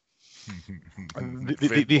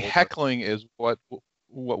 The heckling is what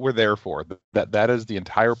we're there for. That is the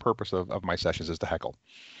entire purpose of my sessions, is to heckle.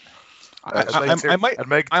 I might do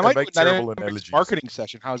a Dynamics marketing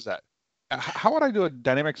session. How's that? How would I do a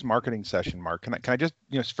Dynamics marketing session, Mark? Can I just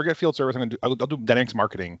forget field service? I'll do Dynamics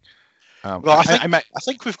marketing. Well, I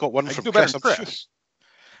think we've got one from Chris.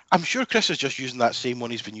 I'm sure Chris is just using that same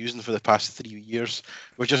one he's been using for the past 3 years.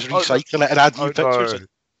 We're just recycling it and adding new pictures. No.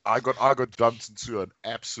 I got dumped into an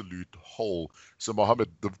absolute hole. So Mohammed,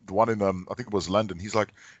 the one in I think it was London, he's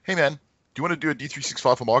like, "Hey man, do you want to do a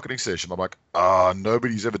D365 for marketing session?" I'm like,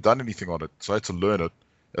 nobody's ever done anything on it, so I had to learn it.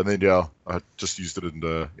 And then I just used it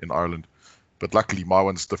in Ireland. But luckily my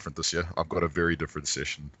one's different this year. I've got a very different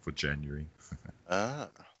session for January. So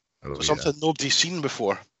something nobody's seen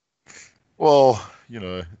before. Well,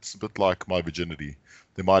 it's a bit like my virginity.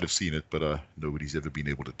 They might have seen it, but nobody's ever been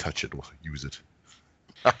able to touch it or use it.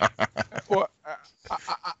 Well,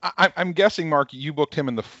 I'm guessing, Mark, you booked him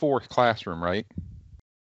in the 4th classroom, right?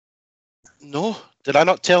 No, did I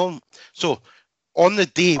not tell him? So on the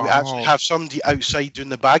day we actually have somebody outside doing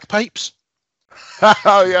the bagpipes.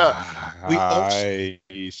 Oh yeah. We also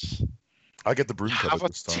I get the broom have a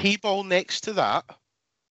table next to that.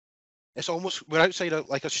 It's almost, we're outside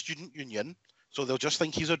like a student union, so they'll just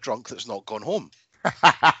think he's a drunk that's not gone home.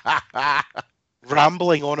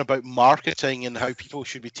 Rambling on about marketing and how people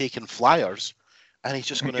should be taking flyers, and he's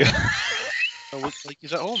just going to look like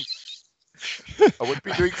he's at home. I would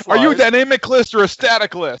be doing flyers. Are you a dynamic list or a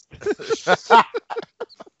static list?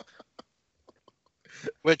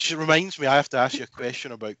 Which reminds me, I have to ask you a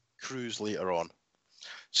question about cruise later on.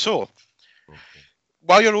 So,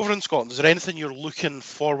 while you're over in Scotland, is there anything you're looking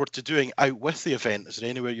forward to doing out with the event? Is there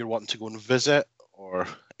anywhere you're wanting to go and visit, or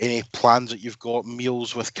any plans that you've got,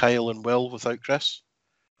 meals with Kyle and Will without Chris?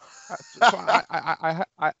 So I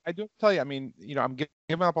do tell you, I mean, I'm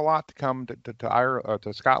giving up a lot to come to Ireland,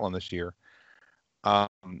 to Scotland this year.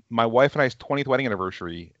 My wife and I's 20th wedding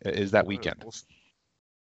anniversary is that weekend.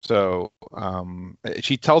 So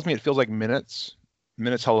she tells me it feels like minutes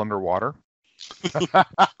held underwater. So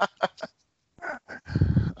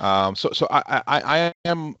I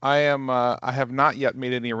have not yet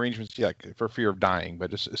made any arrangements yet for fear of dying, but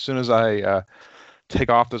just as soon as I take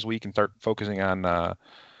off this week and start focusing on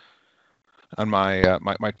my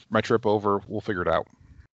trip over, we'll figure it out.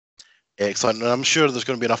 Excellent. And I'm sure there's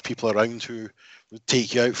going to be enough people around who would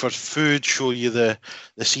take you out for food, show you the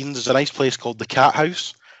scenes. There's a nice place called the Cat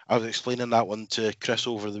House. I was explaining that one to Chris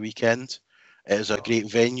over the weekend. It is a great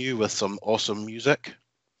venue with some awesome music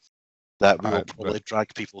that we will probably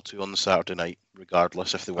drag people to on the Saturday night,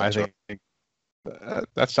 regardless if they want to.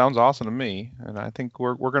 That sounds awesome to me, and I think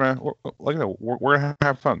we're gonna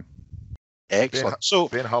have fun.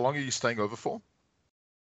 Excellent. Ben, how long are you staying over for?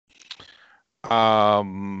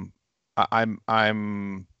 I'm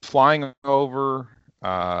flying over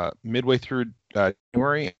midway through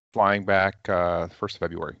January, flying back 1st of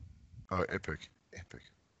February. Oh, epic.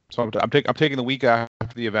 So I'm taking the week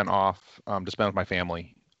after the event off to spend with my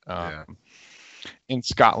family in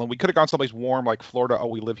Scotland. We could have gone someplace warm like Florida. Oh,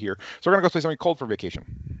 we live here, so we're gonna go someplace something cold for vacation.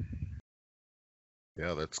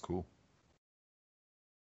 Yeah, that's cool.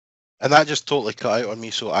 And that just totally cut out on me.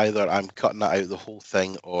 So either I'm cutting that out the whole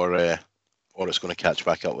thing, or it's going to catch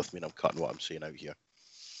back up with me, and I'm cutting what I'm saying out here.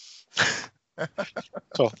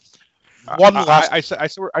 So one last.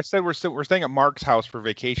 I said we're staying at Mark's house for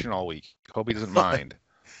vacation all week. Hope he doesn't mind.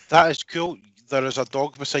 That is cool. There is a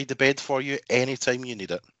dog beside the bed for you anytime you need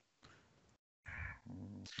it.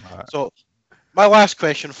 So my last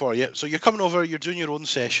question for you. So you're coming over. You're doing your own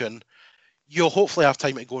session. You'll hopefully have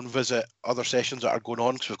time to go and visit other sessions that are going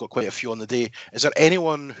on, because we've got quite a few on the day. Is there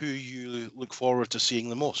anyone who you look forward to seeing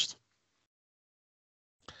the most?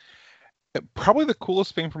 Probably the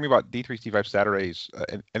coolest thing for me about D3C5 Saturdays,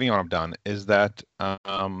 anyone I've done, is that I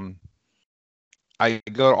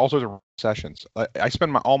go to all sorts of sessions. I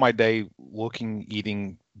spend all my day looking,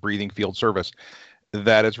 eating, breathing field service.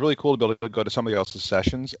 That it's really cool to be able to go to somebody else's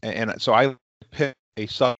sessions. And so I pick a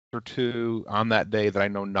subject or two on that day that I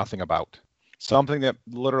know nothing about. Something that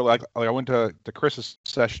literally, like I went to Chris's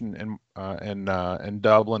session in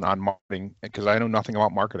Dublin on marketing, because I know nothing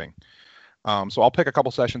about marketing. So I'll pick a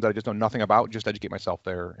couple sessions that I just know nothing about, just educate myself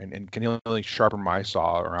there, and can really sharpen my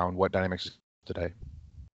saw around what Dynamics is today.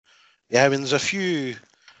 Yeah, I mean, there's a few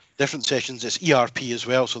different sessions. It's ERP as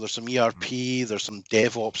well, so there's some ERP, there's some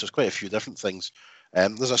DevOps, there's quite a few different things.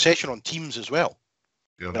 There's a session on Teams as well.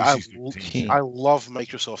 Yeah, I love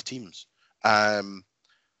Microsoft Teams.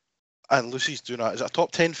 And Lucy's doing that. Is it a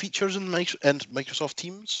top 10 features in Microsoft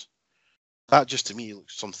Teams? That just to me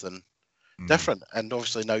looks something different. And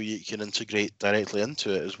obviously now you can integrate directly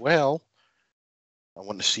into it as well. I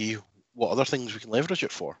want to see what other things we can leverage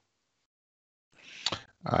it for.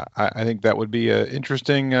 I think that would be an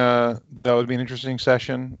interesting.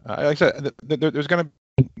 Session. Like I said, there's going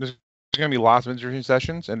to be lots of interesting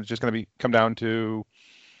sessions, and it's just going to come down to,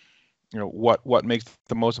 what makes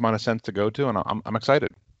the most amount of sense to go to, and I'm excited.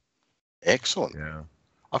 Excellent. Yeah,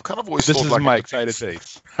 I've kind of always this thought is like my excited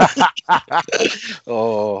face.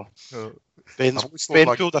 Oh, Ben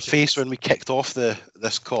pulled a face when we kicked off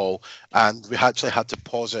this call, and we actually had to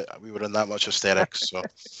pause it. We were in that much hysterics, so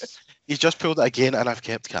he's just pulled it again, and I've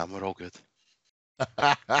kept calm. We're all good.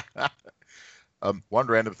 One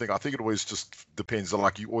random thing, I think it always just depends on,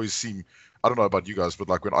 like, you always seem, I don't know about you guys, but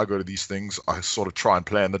like when I go to these things, I sort of try and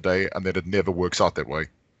plan the day, and then it never works out that way,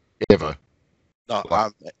 ever. No,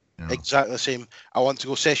 I'm exactly the same. I want to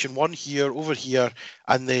go session 1 here, over here,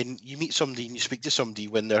 and then you meet somebody and you speak to somebody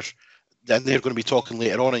when they're going to be talking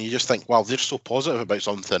later on, and you just think, wow, they're so positive about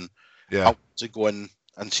something. Yeah. I want to go in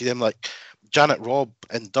and see them. Like Janet Robb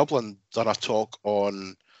in Dublin done a talk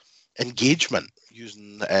on engagement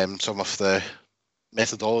using some of the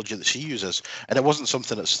methodology that she uses, and it wasn't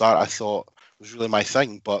something at the start I thought was really my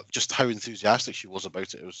thing, but just how enthusiastic she was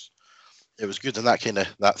about it, it was good, and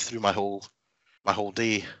that threw my whole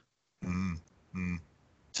day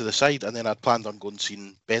to the side. And then I'd planned on going and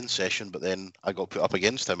seeing Ben's session, but then I got put up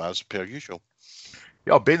against him as per usual.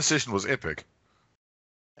 Yeah, Ben's session was epic.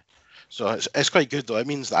 So it's quite good though. It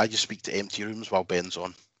means that I just speak to empty rooms while Ben's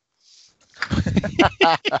on.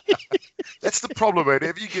 That's the problem, man.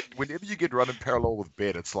 Whenever you get running parallel with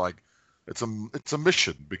Ben, it's like it's a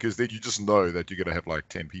mission, because then you just know that you're going to have like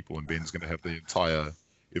 10 people, and Ben's going to have the entire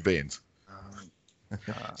event.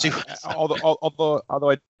 Although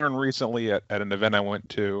I learned recently at an event I went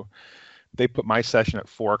to, they put my session at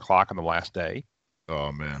 4:00 on the last day.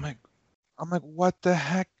 Oh man! I'm like, what the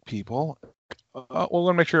heck, people? We're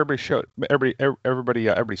gonna make sure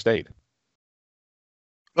everybody stayed.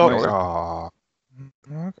 Oh,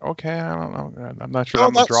 okay. I don't know. I'm not sure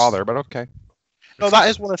I'm the draw there, but okay. No, that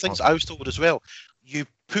is one of the things I was told as well. You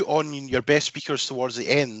put on your best speakers towards the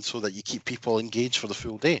end so that you keep people engaged for the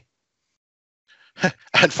full day.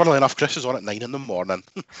 And funnily enough, Chris is on at 9 a.m. I'm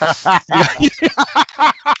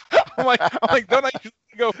like, don't I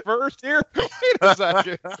go first here? Wait a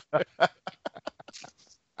second.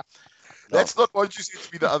 That's not what you said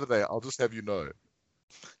to me the other day. I'll just have you know.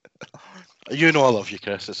 You know I love you,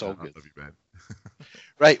 Chris. It's all I good. love you, man.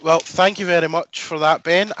 Right, well, thank you very much for that,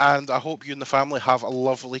 Ben, and I hope you and the family have a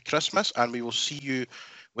lovely Christmas, and we will see you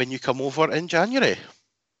when you come over in January.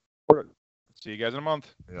 See you guys in a month.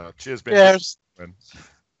 Yeah. Cheers, Ben. Cheers. Ben.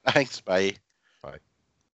 Thanks, bye. Bye.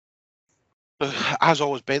 As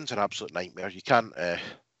always, Ben's an absolute nightmare. You can't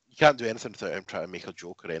do anything without him trying to make a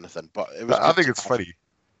joke or anything. But it was. I think it's funny.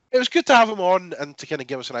 It was good to have him on and to kind of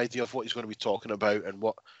give us an idea of what he's going to be talking about and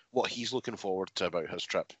what he's looking forward to about his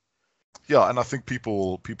trip. Yeah, and I think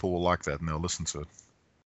people will like that and they'll listen to it.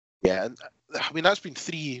 Yeah, and I mean that's been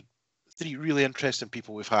three really interesting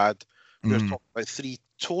people we've had. We're talking about three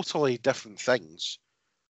totally different things,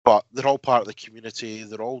 but they're all part of the community.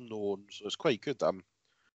 They're all known, so it's quite good.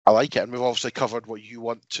 I like it, and we've obviously covered what you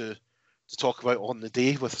want to talk about on the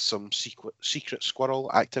day with some secret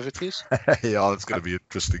squirrel activities. Yeah, that's going to be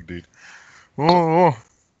interesting, dude. Oh.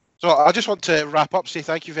 So I just want to wrap up, say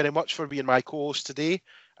thank you very much for being my co-host today,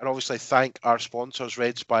 and obviously thank our sponsors,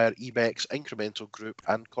 Redspire, Ebex, Incremental Group,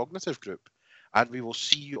 and Cognitive Group. And we will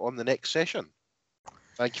see you on the next session.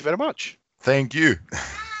 Thank you very much. Thank you.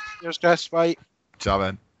 Cheers, Chris. Bye. Ciao,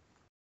 man.